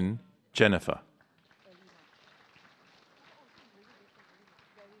Wei Min Jennifer.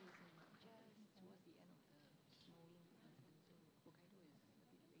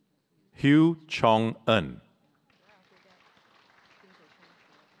 Hugh Chong Eun.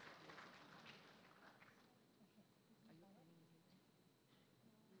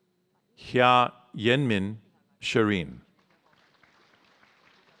 Hia Yenmin Shireen.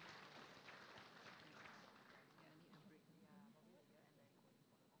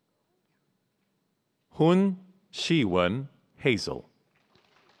 Hun Shiwen Hazel.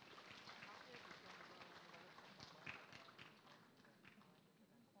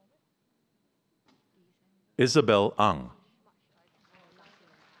 Isabel Ang.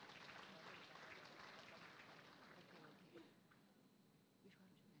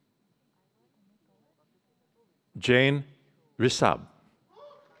 Jane Risab.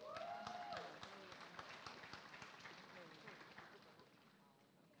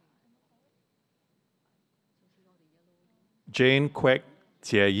 Jane Kwek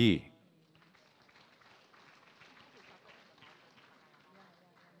Jie Yi.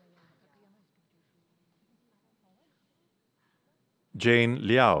 Jane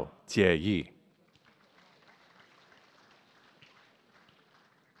Liao Jie Yi.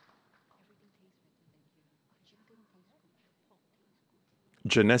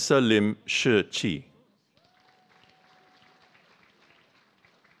 Janessa Lim Shi Chi.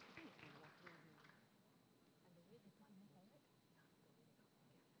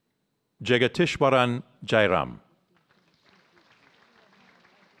 Jagatishwaran Jairam.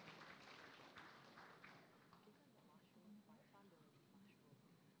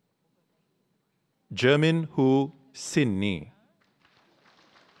 Jermin Hu Sin Ni.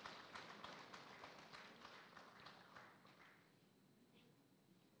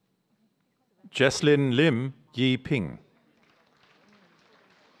 Jesslyn Lim Yi Ping.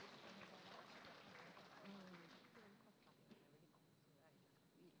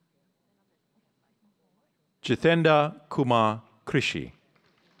 Jitendra Kumar Krishi.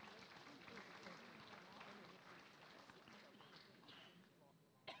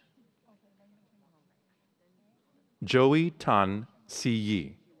 Joey Tan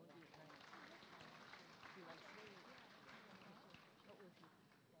Siyi.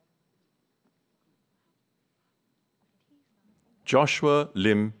 Joshua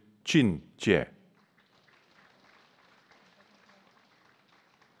Lim Jin Jie.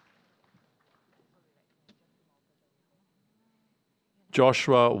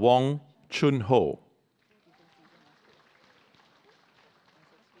 Joshua Wong Chun Ho.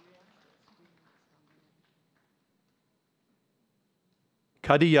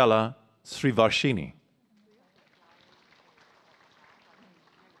 Kadiyala Srivarshini.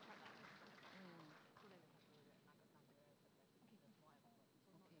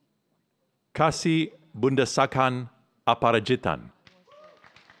 Kasi Bundasakan Aparajitan.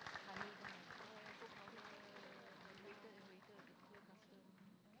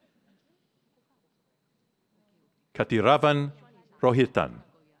 Katiravan Rohitan.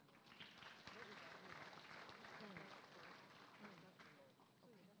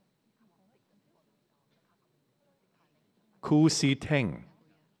 Ku Si Teng.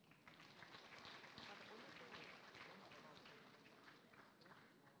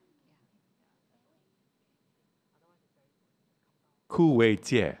 Ku Wei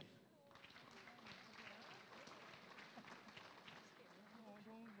Jie.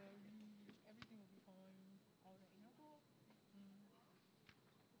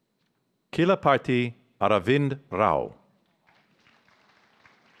 Kilaparti Aravind Rao.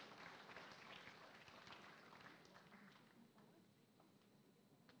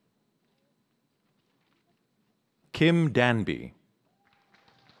 Kim Danby.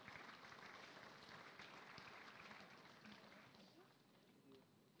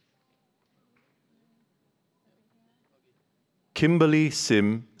 Kimberly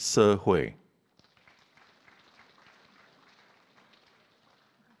Sim Se Hui.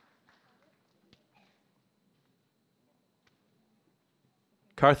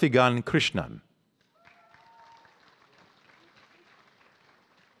 Karthigan Krishnan.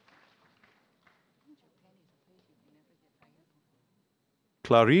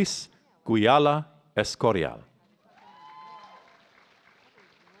 Clarice Guyala Escorial.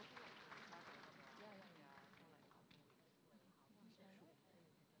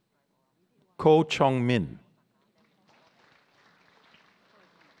 Ko Chong Min.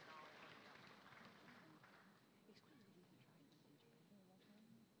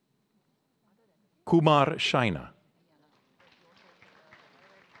 Kumar Shaina.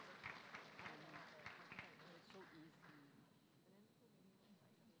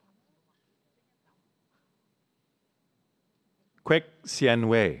 Kwek Sien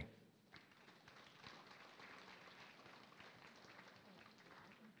Wei.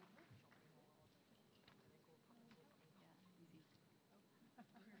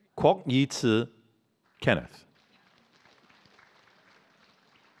 Kwok Yi Tzu Kenneth.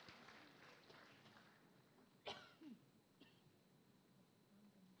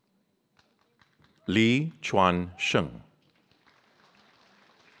 Li Chuan Sheng.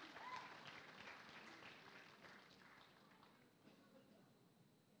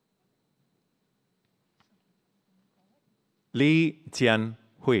 Li Tian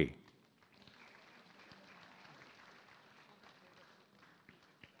Hui.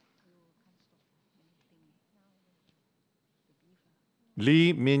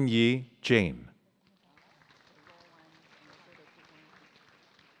 Li Minyi Jane.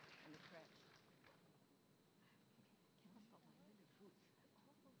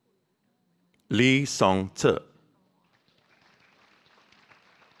 Li Song Tzu.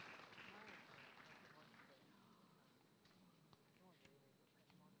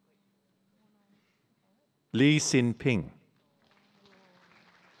 Li Xin Ping.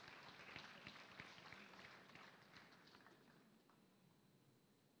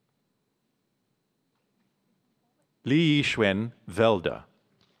 Li Yixuan Velda.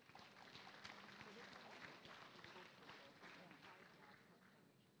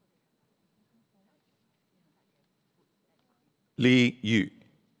 Li Yu.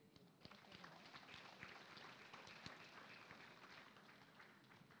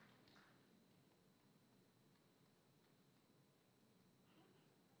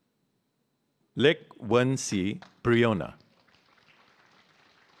 Lek Wen Si Briona.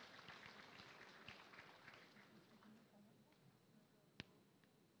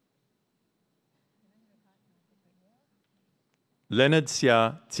 Leonard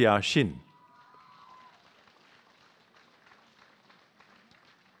Xia Jia Xin.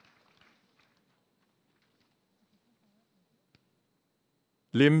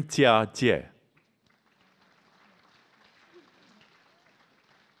 Lim Jia Jie.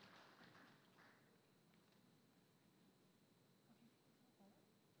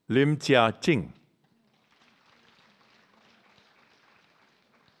 Lim Jia Jing.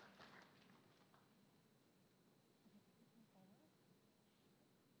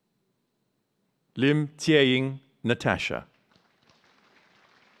 Lim Jieying Natasha.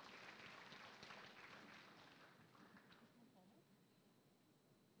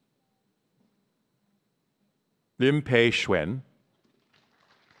 Lim Pei Xuan.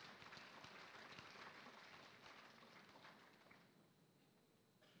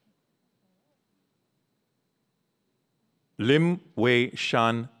 Lim Wei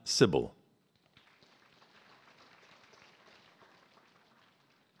Shan Sybil.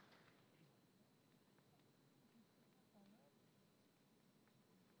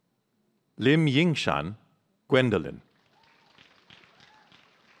 Lim Yingshan Gwendolyn.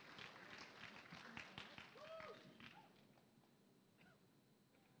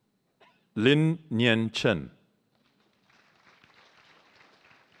 Lin Nian Chen.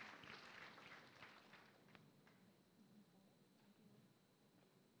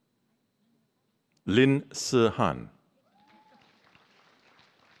 Lin Si Han.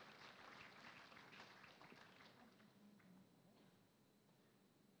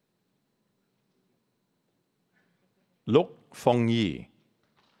 Lok Fong Yi.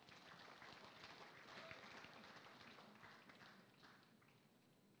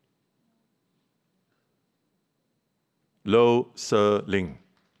 Lo Se Ling,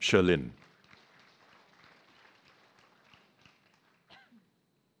 Sherlin.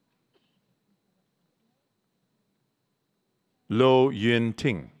 Lo Yun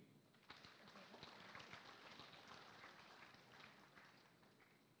Ting.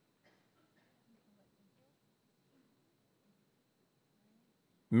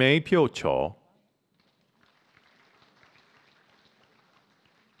 Mei Pyo Cho.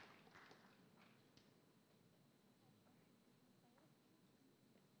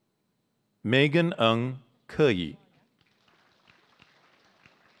 Megan Ng Ke Yi.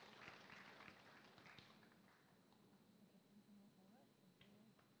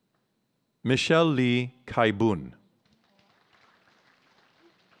 Michelle Lee Kai Boon.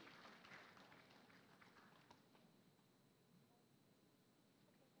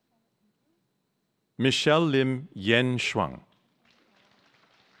 Michelle Lim Yen Shuang.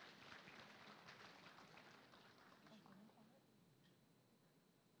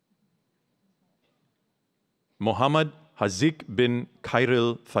 Mohammed Hazik bin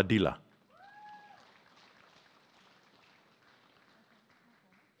Khairil Fadila.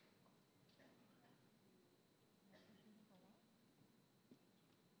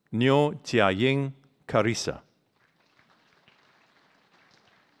 Nyo Jiaying Carissa.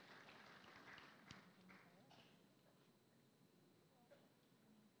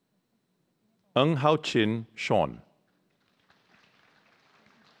 Ng Hao Chin Sean.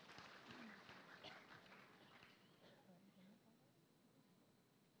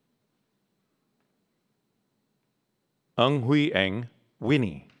 Ng Hui Eng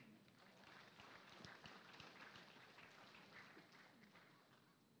Winnie.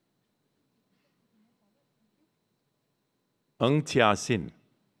 Ng Tia Sin.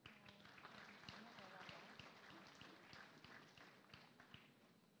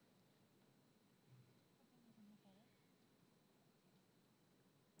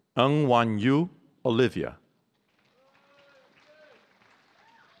 Ng Wan Yu Olivia.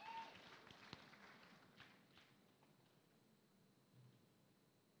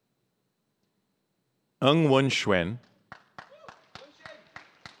 Ng Wen Xuan.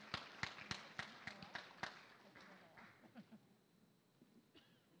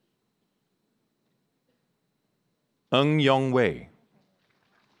 Ng Yong Wei.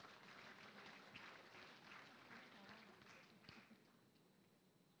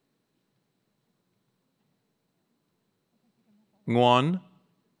 Nguyen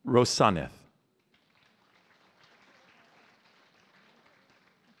Rosaneth.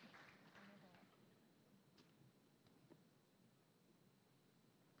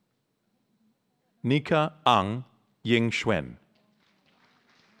 Nika Ang Ying Xuan.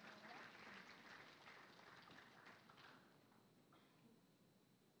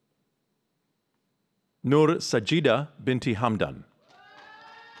 Nur Sajida binti Hamdan.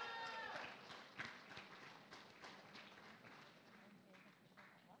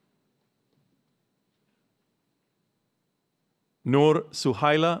 Nur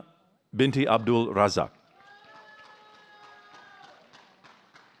Suhaila binti Abdul Razak.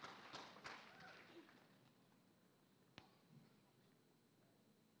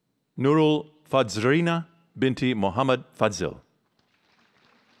 Nurul Fadzrina binti Muhammad Fadzil.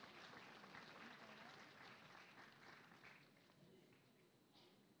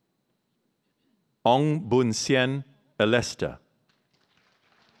 Ong Bun Sien Alesta.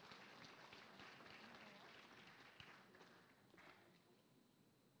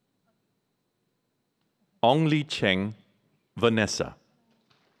 Ong Li Cheng Vanessa.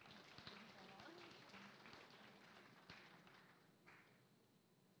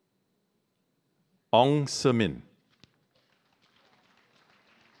 Ong Semin.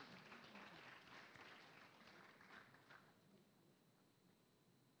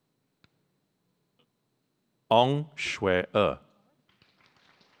 Ong Shue E.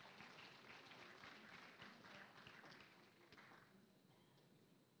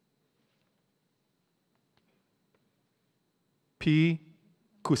 P.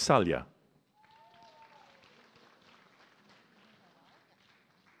 Kusalya.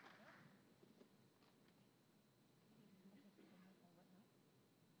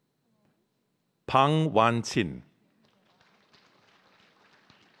 Pang Wan Chin.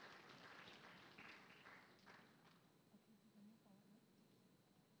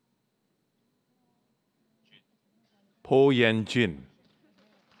 Po Yen Jin.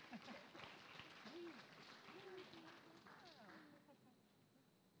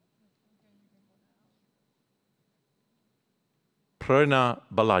 Prerna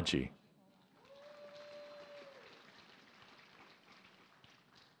Balaji.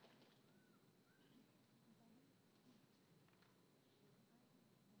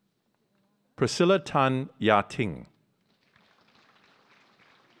 Priscilla Tan Yating.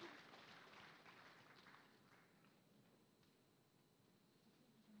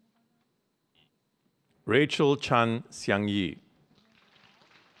 Rachel Chan Xiang Yi.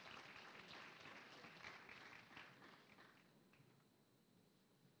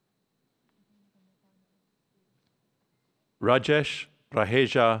 Rajesh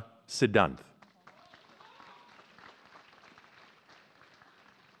Raheja Siddhanth.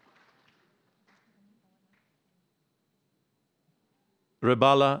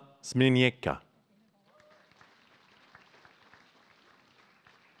 Rebala Sminieka.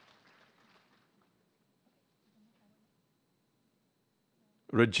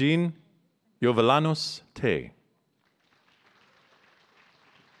 Regine Jovellanos Te.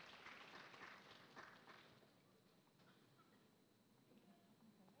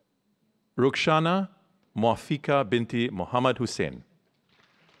 Rukshana Muafika binti Muhammad Hussein.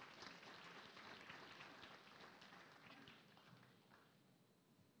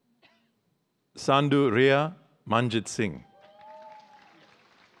 Sandhu Ria Manjit Singh.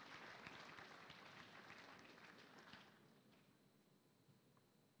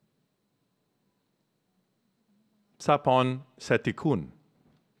 Sapon Setikun.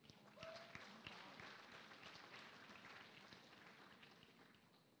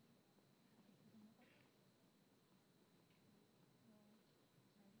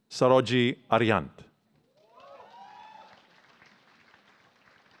 Saroji Aryant.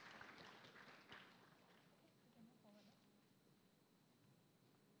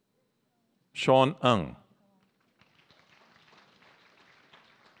 Sean Ng.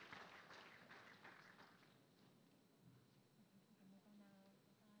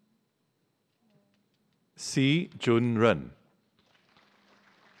 Si Jun Ren.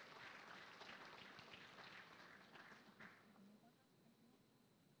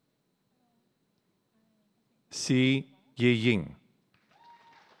 Si Yi Ying.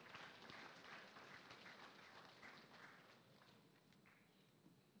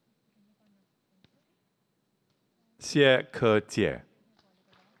 Xie Ke Jie.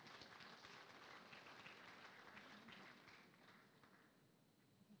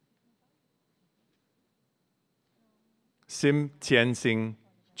 Sim Tien Sing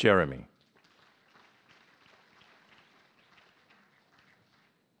Jeremy.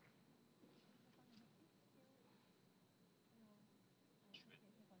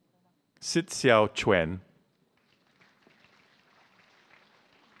 Sit Xiao Chuen.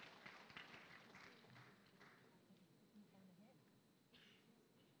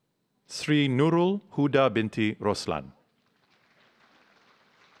 Sri Nurul Huda binti Roslan.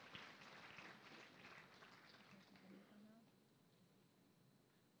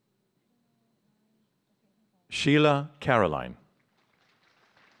 Sheila Caroline.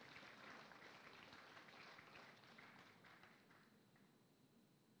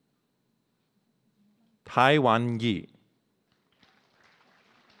 Taiwan Yi.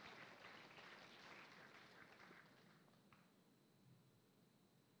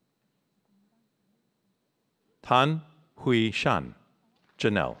 Tan Hui Shan.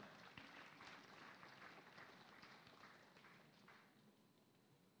 Janelle.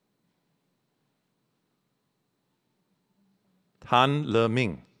 Han Le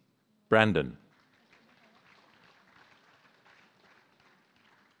Ming, Brandon.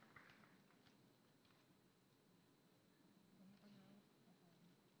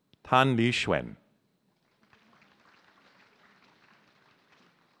 Tan Li Xuan.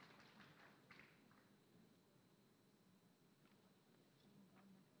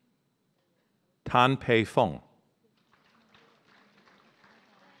 Tan Pei Fong.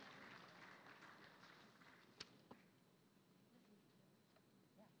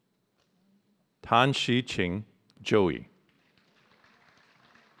 Tan Shi Ching, Joey.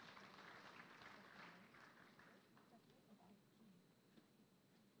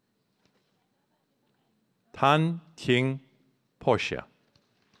 Tan Ting, Portia.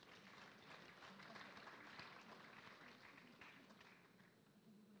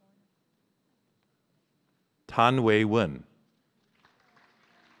 Tan Wei Wen.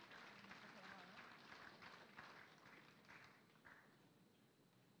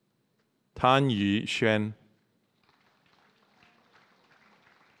 Tan Yu Xuan.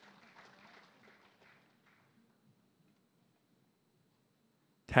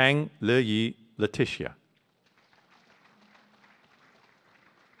 Tang Le Yi, Letitia.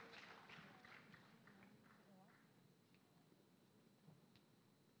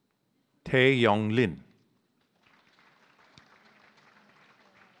 Tae Yong Lin.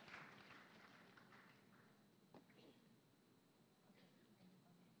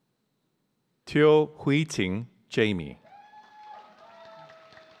 Teo Hui Ting, Jamie.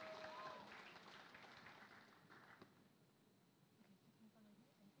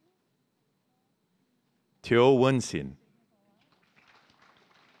 Teo Wen-sin.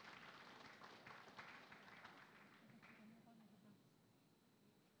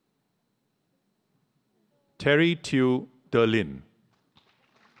 Terry Tew De Lin.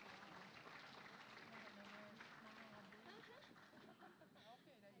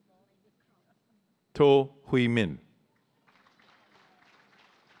 To Hui Min.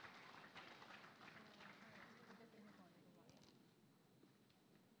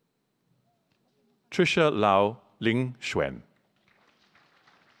 Trisha Lau Ling Xuan.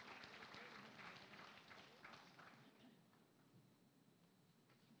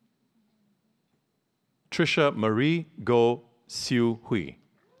 Trisha Marie Go Siu Hui.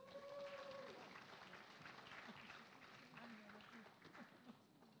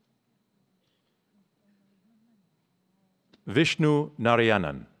 Vishnu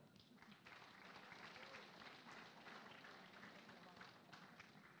Narayanan.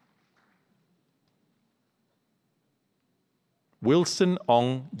 Wilson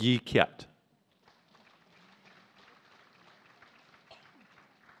Ong Yi Kiat.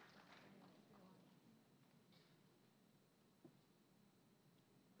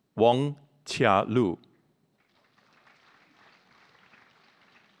 Wong Chia Lu.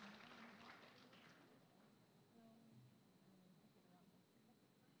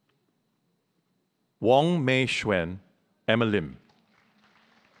 Wong Mei Xuan, Emma Lim.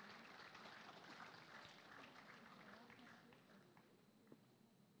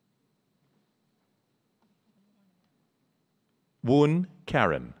 Woon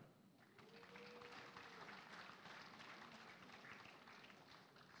Karen.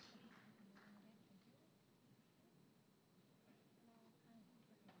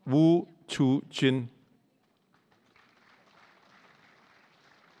 Wu Chu Jin.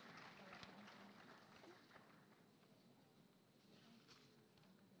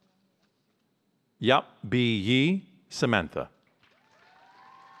 Yap B. Yi, Samantha.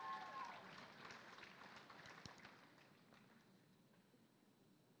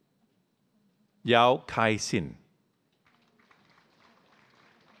 Yao Kai Sin.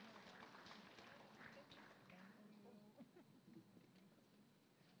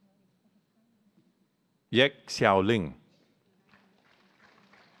 Yek Xiao Ling.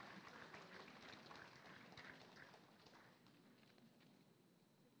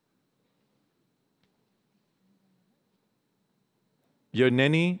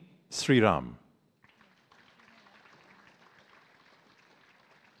 Yerneni Sriram.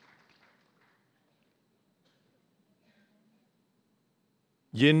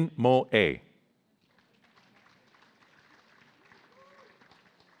 Yin Mo A.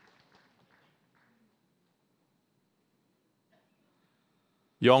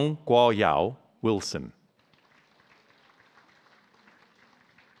 Yong Guo Yao Wilson.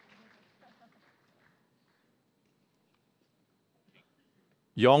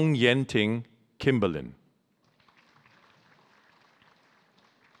 Yong Yenting Kimberlin.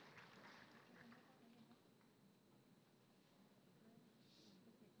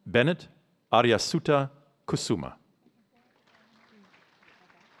 Bennett Aryasuta Kusuma.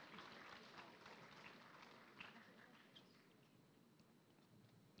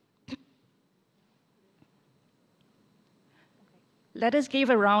 Let us give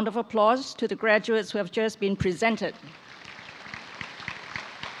a round of applause to the graduates who have just been presented.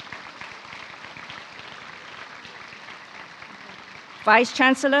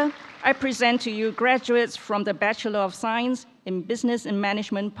 Vice-Chancellor, I present to you graduates from the Bachelor of Science in Business and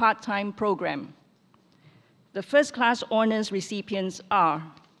Management part-time program. The first-class honors recipients are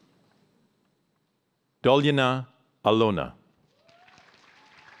Dolyana Alona,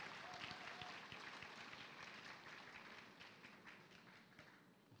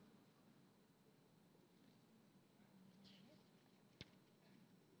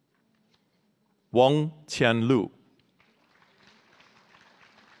 Wang Qianlu,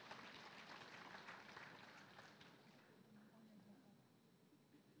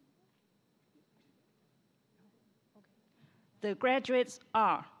 the graduates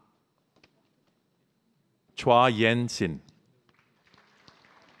are Chua Yan-sin,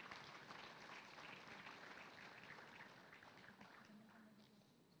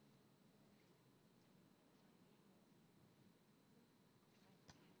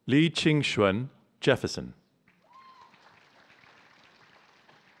 Li Qingxuan Jefferson,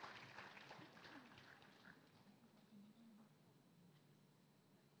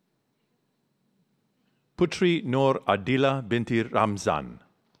 Putri Nur Adila binti Ramzan,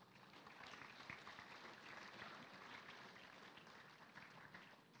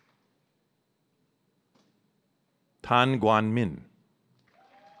 Tan Guan Min,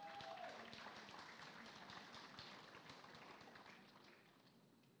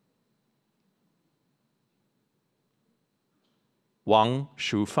 Wang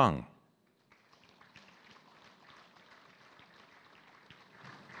Shufang,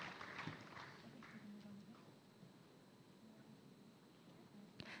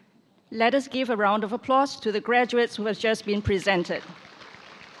 Let us give a round of applause to the graduates who have just been presented.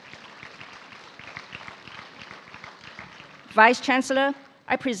 Vice-Chancellor,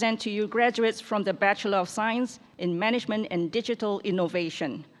 I present to you graduates from the Bachelor of Science in Management and Digital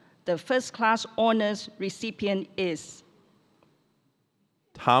Innovation. The first-class honors recipient is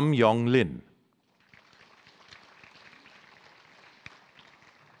Tam Yong Lin,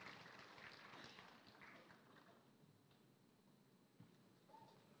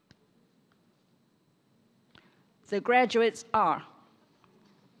 the graduates are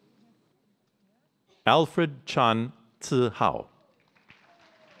Alfred Chan Zi Hao,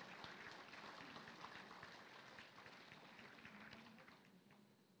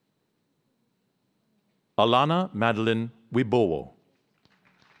 Alana Madeline Wibowo,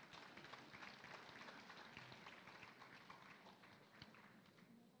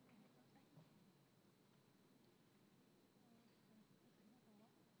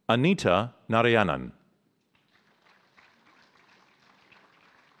 Anita Narayanan,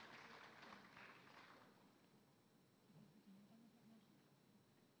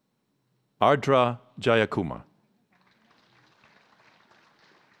 Ardra Jayakumar,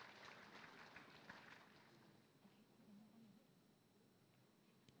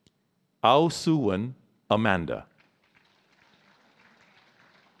 Ao Suwan Amanda,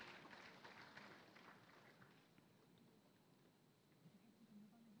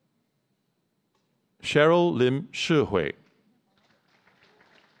 Cheryl Lim Shihui,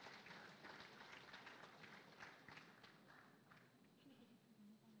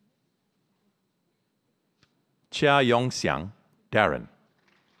 Chia Yongxiang Darren,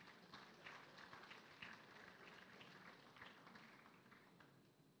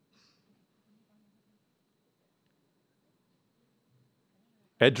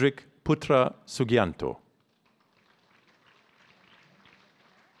 Edric Putra Sugianto,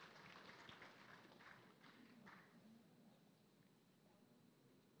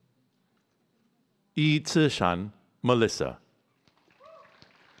 Yi Zishan Melissa,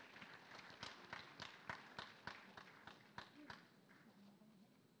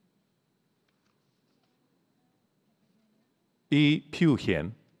 Yi Piu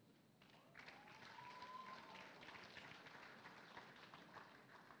Hian,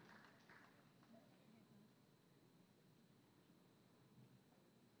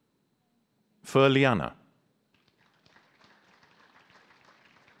 Ferliana,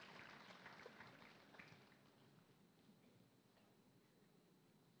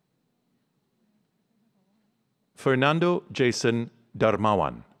 Fernando Jason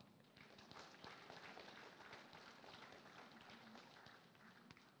Darmawan,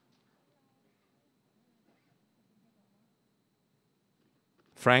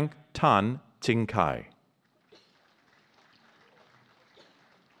 Frank Tan Ting Kai,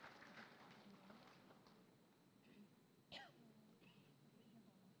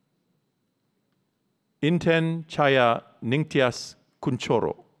 Inten Chaya Ningtyas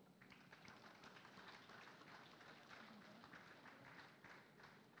Kunchoro.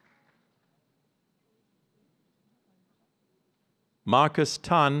 Marcus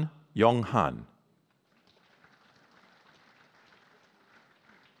Tan Yong Han.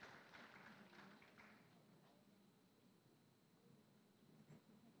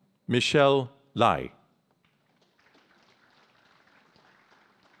 Michelle Lai.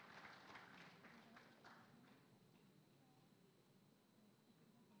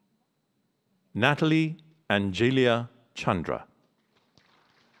 Natalie Angelia Chandra.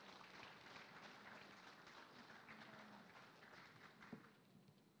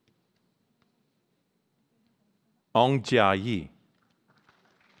 Ong Jia Yi.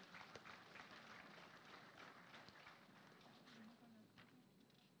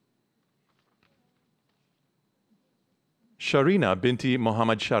 Sharina binti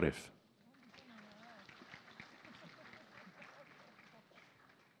Muhammad Sharif.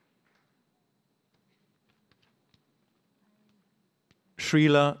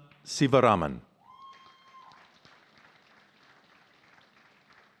 Srila Sivaraman.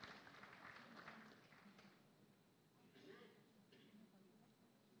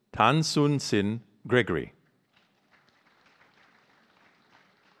 Tan Sun Sin Gregory.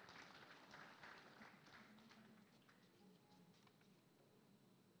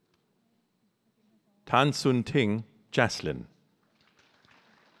 Tan Sun Ting Jaslyn.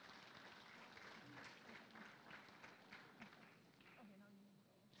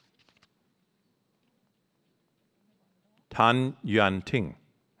 Tan Yuan Ting.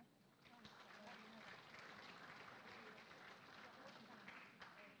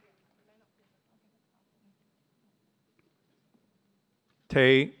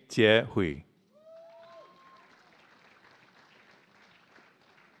 Tay Jie Hui.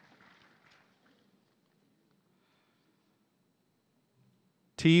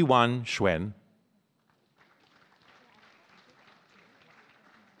 T. Wan Xuan.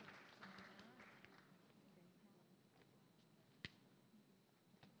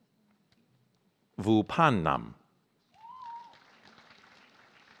 Vu Pan Nam.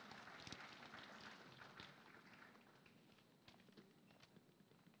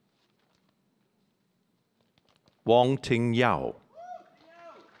 Wong Ting Yao.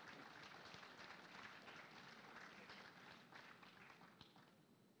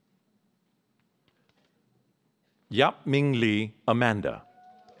 Yap Ming Lee Amanda.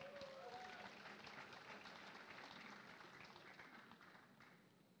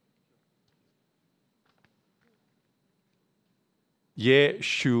 Ye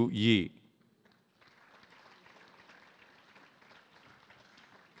Shu Yi.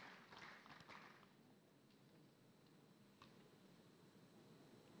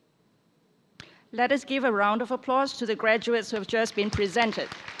 Let us give a round of applause to the graduates who have just been presented.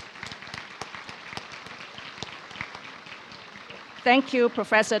 Thank you,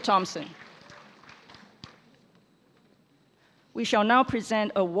 Professor Thompson. We shall now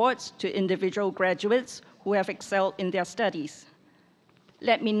present awards to individual graduates who have excelled in their studies.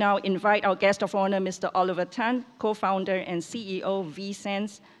 Let me now invite our guest of honor, Mr. Oliver Tan, co-founder and CEO of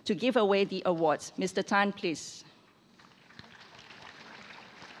vSense, to give away the awards. Mr. Tan, please.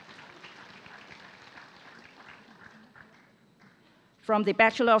 From the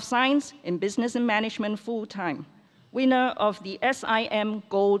Bachelor of Science in Business and Management full-time, winner of the SIM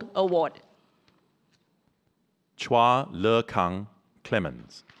Gold Award. Chua Le Kang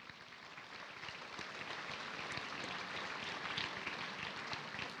Clemens.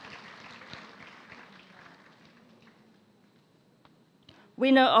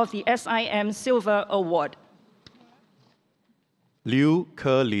 Winner of the SIM Silver Award. Liu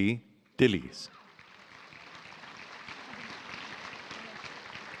Ke Li Dillies.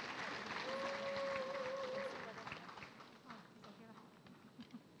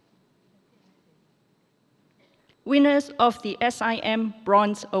 Winners of the SIM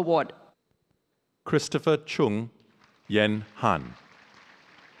Bronze Award. Christopher Chung Yen Han.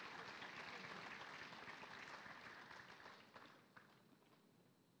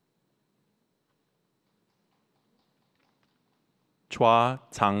 Chua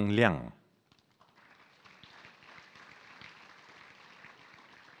Chang Liang.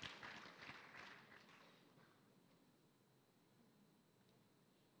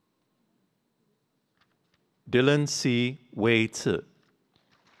 Dylan C. Wei Tzu.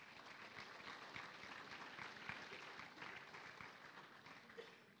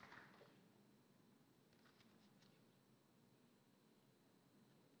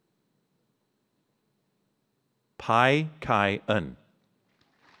 Pai Kai En.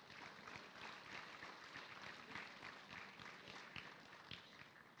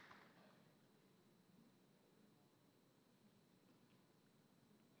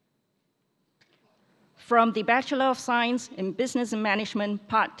 from the Bachelor of Science in Business and Management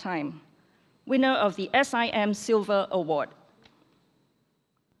part-time, winner of the SIM Silver Award.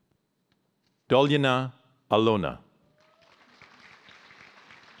 Dolyana Alona.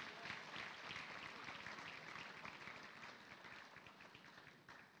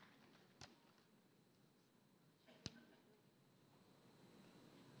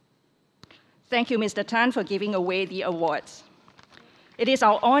 Thank you, Mr. Tan, for giving away the awards. It is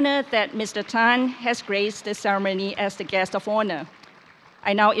our honor that Mr. Tan has graced the ceremony as the guest of honor.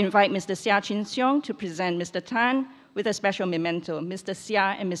 I now invite Mr. Seah Chin Siong to present Mr. Tan with a special memento. Mr.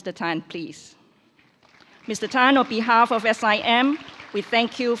 Seah and Mr. Tan, please. Mr. Tan, on behalf of SIM, we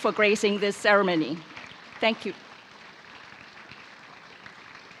thank you for gracing this ceremony. Thank you.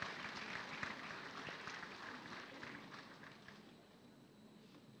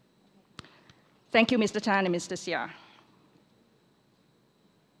 Thank you, Mr. Tan and Mr. Seah.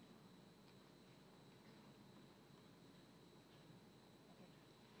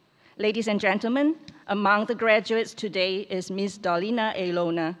 Ladies and gentlemen, among the graduates today is Ms. Dolyana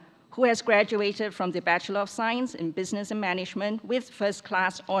Alona, who has graduated from the Bachelor of Science in Business and Management with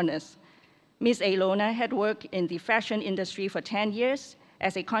first-class honors. Ms. Alona had worked in the fashion industry for 10 years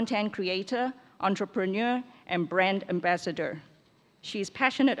as a content creator, entrepreneur, and brand ambassador. She is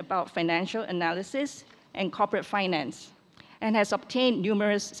passionate about financial analysis and corporate finance, and has obtained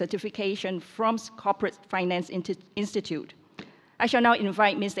numerous certifications from Corporate Finance Institute. I shall now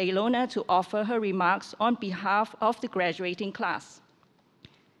invite Ms. Alona to offer her remarks on behalf of the graduating class.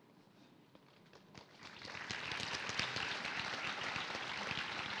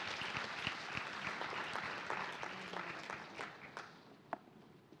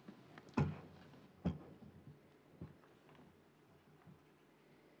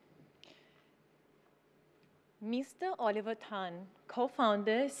 Mr. Oliver Tan,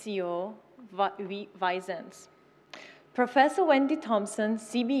 co-founder, CEO, Visance. Professor Wendy Thompson,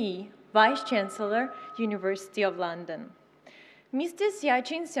 CBE, Vice Chancellor, University of London. Mr. Seah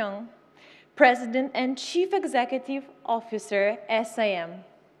Chin Siong, President and Chief Executive Officer, SIM.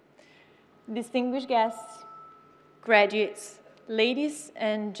 Distinguished guests, graduates, ladies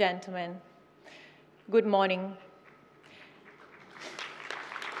and gentlemen, good morning.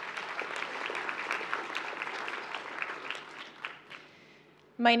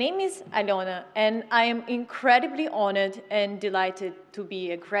 My name is Alona, and I am incredibly honored and delighted to be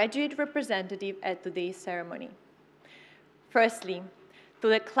a graduate representative at today's ceremony. Firstly, to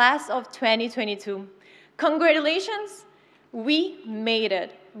the class of 2022, congratulations, we made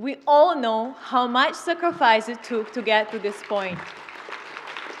it. We all know how much sacrifice it took to get to this point.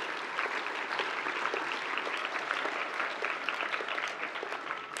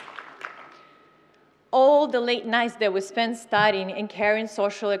 All the late nights that we spent studying and carrying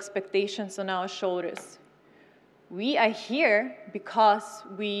social expectations on our shoulders. We are here because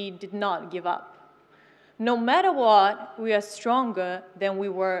we did not give up. No matter what, we are stronger than we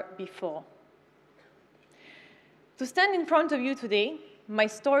were before. To stand in front of you today, my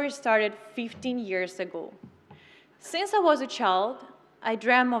story started 15 years ago. Since I was a child, I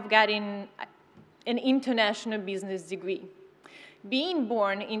dreamt of getting an international business degree. Being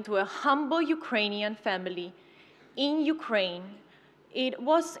born into a humble Ukrainian family in Ukraine, it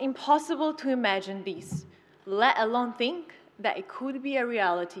was impossible to imagine this, let alone think that it could be a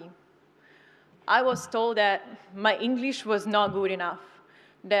reality. I was told that my English was not good enough,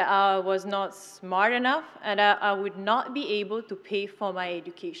 that I was not smart enough, and that I would not be able to pay for my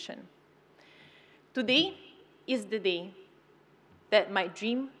education. Today is the day that my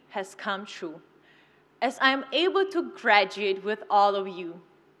dream has come true, as I am able to graduate with all of you.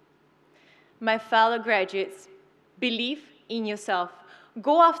 My fellow graduates, believe in yourself,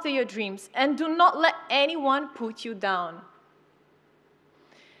 go after your dreams, and do not let anyone put you down.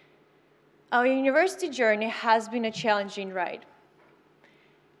 Our university journey has been a challenging ride.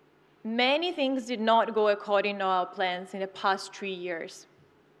 Many things did not go according to our plans in the past 3 years.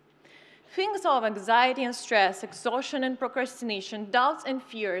 Things of anxiety and stress, exhaustion and procrastination, doubts and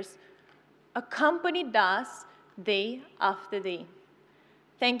fears accompanied us day after day.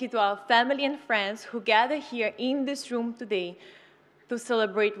 Thank you to our family and friends who gather here in this room today to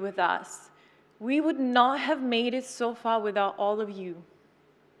celebrate with us. We would not have made it so far without all of you.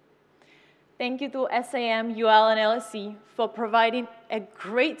 Thank you to SIM, UL, and LSE for providing a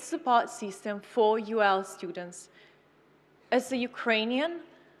great support system for UL students. As a Ukrainian,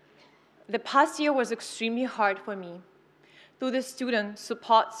 the past year was extremely hard for me. To the Student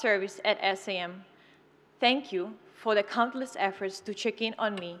Support Service at SIM, thank you for the countless efforts to check in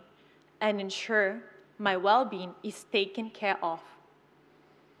on me and ensure my well-being is taken care of.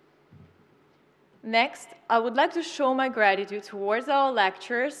 Next, I would like to show my gratitude towards our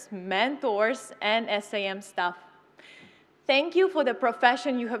lecturers, mentors, and SIM staff. Thank you for the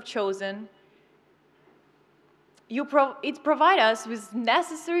profession you have chosen. It provides us with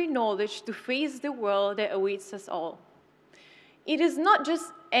necessary knowledge to face the world that awaits us all. It is not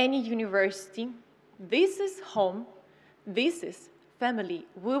just any university. This is home. This is family.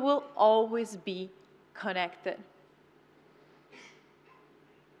 We will always be connected.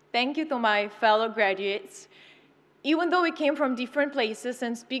 Thank you to my fellow graduates. Even though we came from different places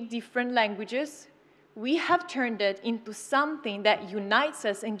and speak different languages, we have turned it into something that unites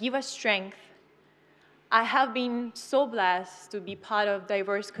us and gives us strength. I have been so blessed to be part of a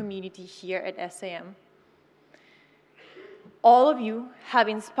diverse community here at SIM. All of you have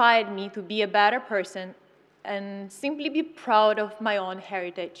inspired me to be a better person and simply be proud of my own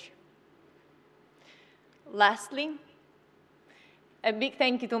heritage. Lastly, a big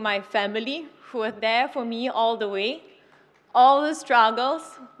thank you to my family who were there for me all the way. All the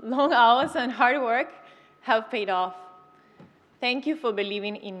struggles, long hours, and hard work have paid off. Thank you for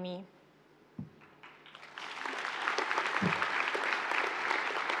believing in me.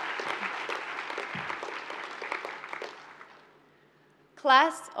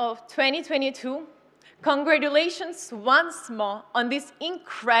 Class of 2022, congratulations once more on this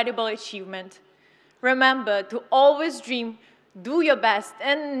incredible achievement. Remember to always dream, do your best,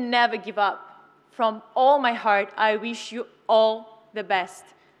 and never give up. From all my heart, I wish you all the best.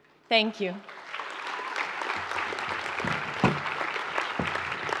 Thank you.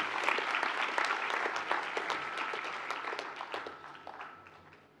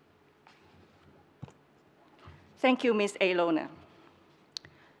 Thank you, Ms. Ailona.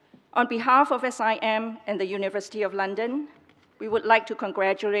 On behalf of SIM and the University of London, we would like to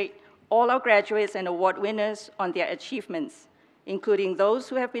congratulate all our graduates and award winners on their achievements, including those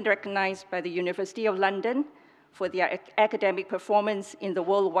who have been recognized by the University of London for their academic performance in the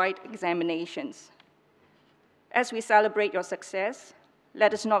worldwide examinations. As we celebrate your success,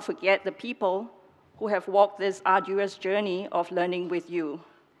 let us not forget the people who have walked this arduous journey of learning with you,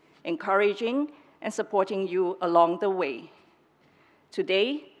 encouraging and supporting you along the way.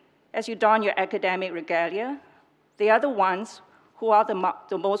 Today, as you don your academic regalia, they are the ones who are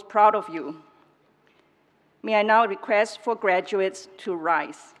the most proud of you. May I now request for graduates to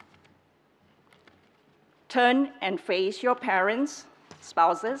rise. Turn and face your parents,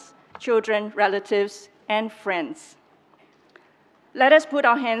 spouses, children, relatives, and friends. Let us put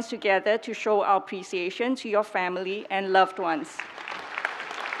our hands together to show our appreciation to your family and loved ones.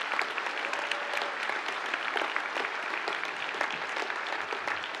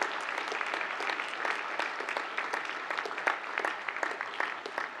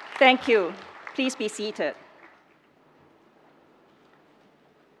 Thank you. Please be seated.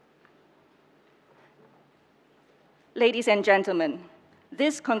 Ladies and gentlemen,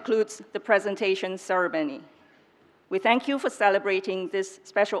 this concludes the presentation ceremony. We thank you for celebrating this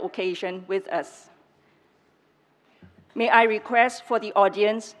special occasion with us. May I request for the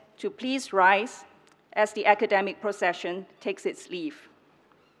audience to please rise as the academic procession takes its leave.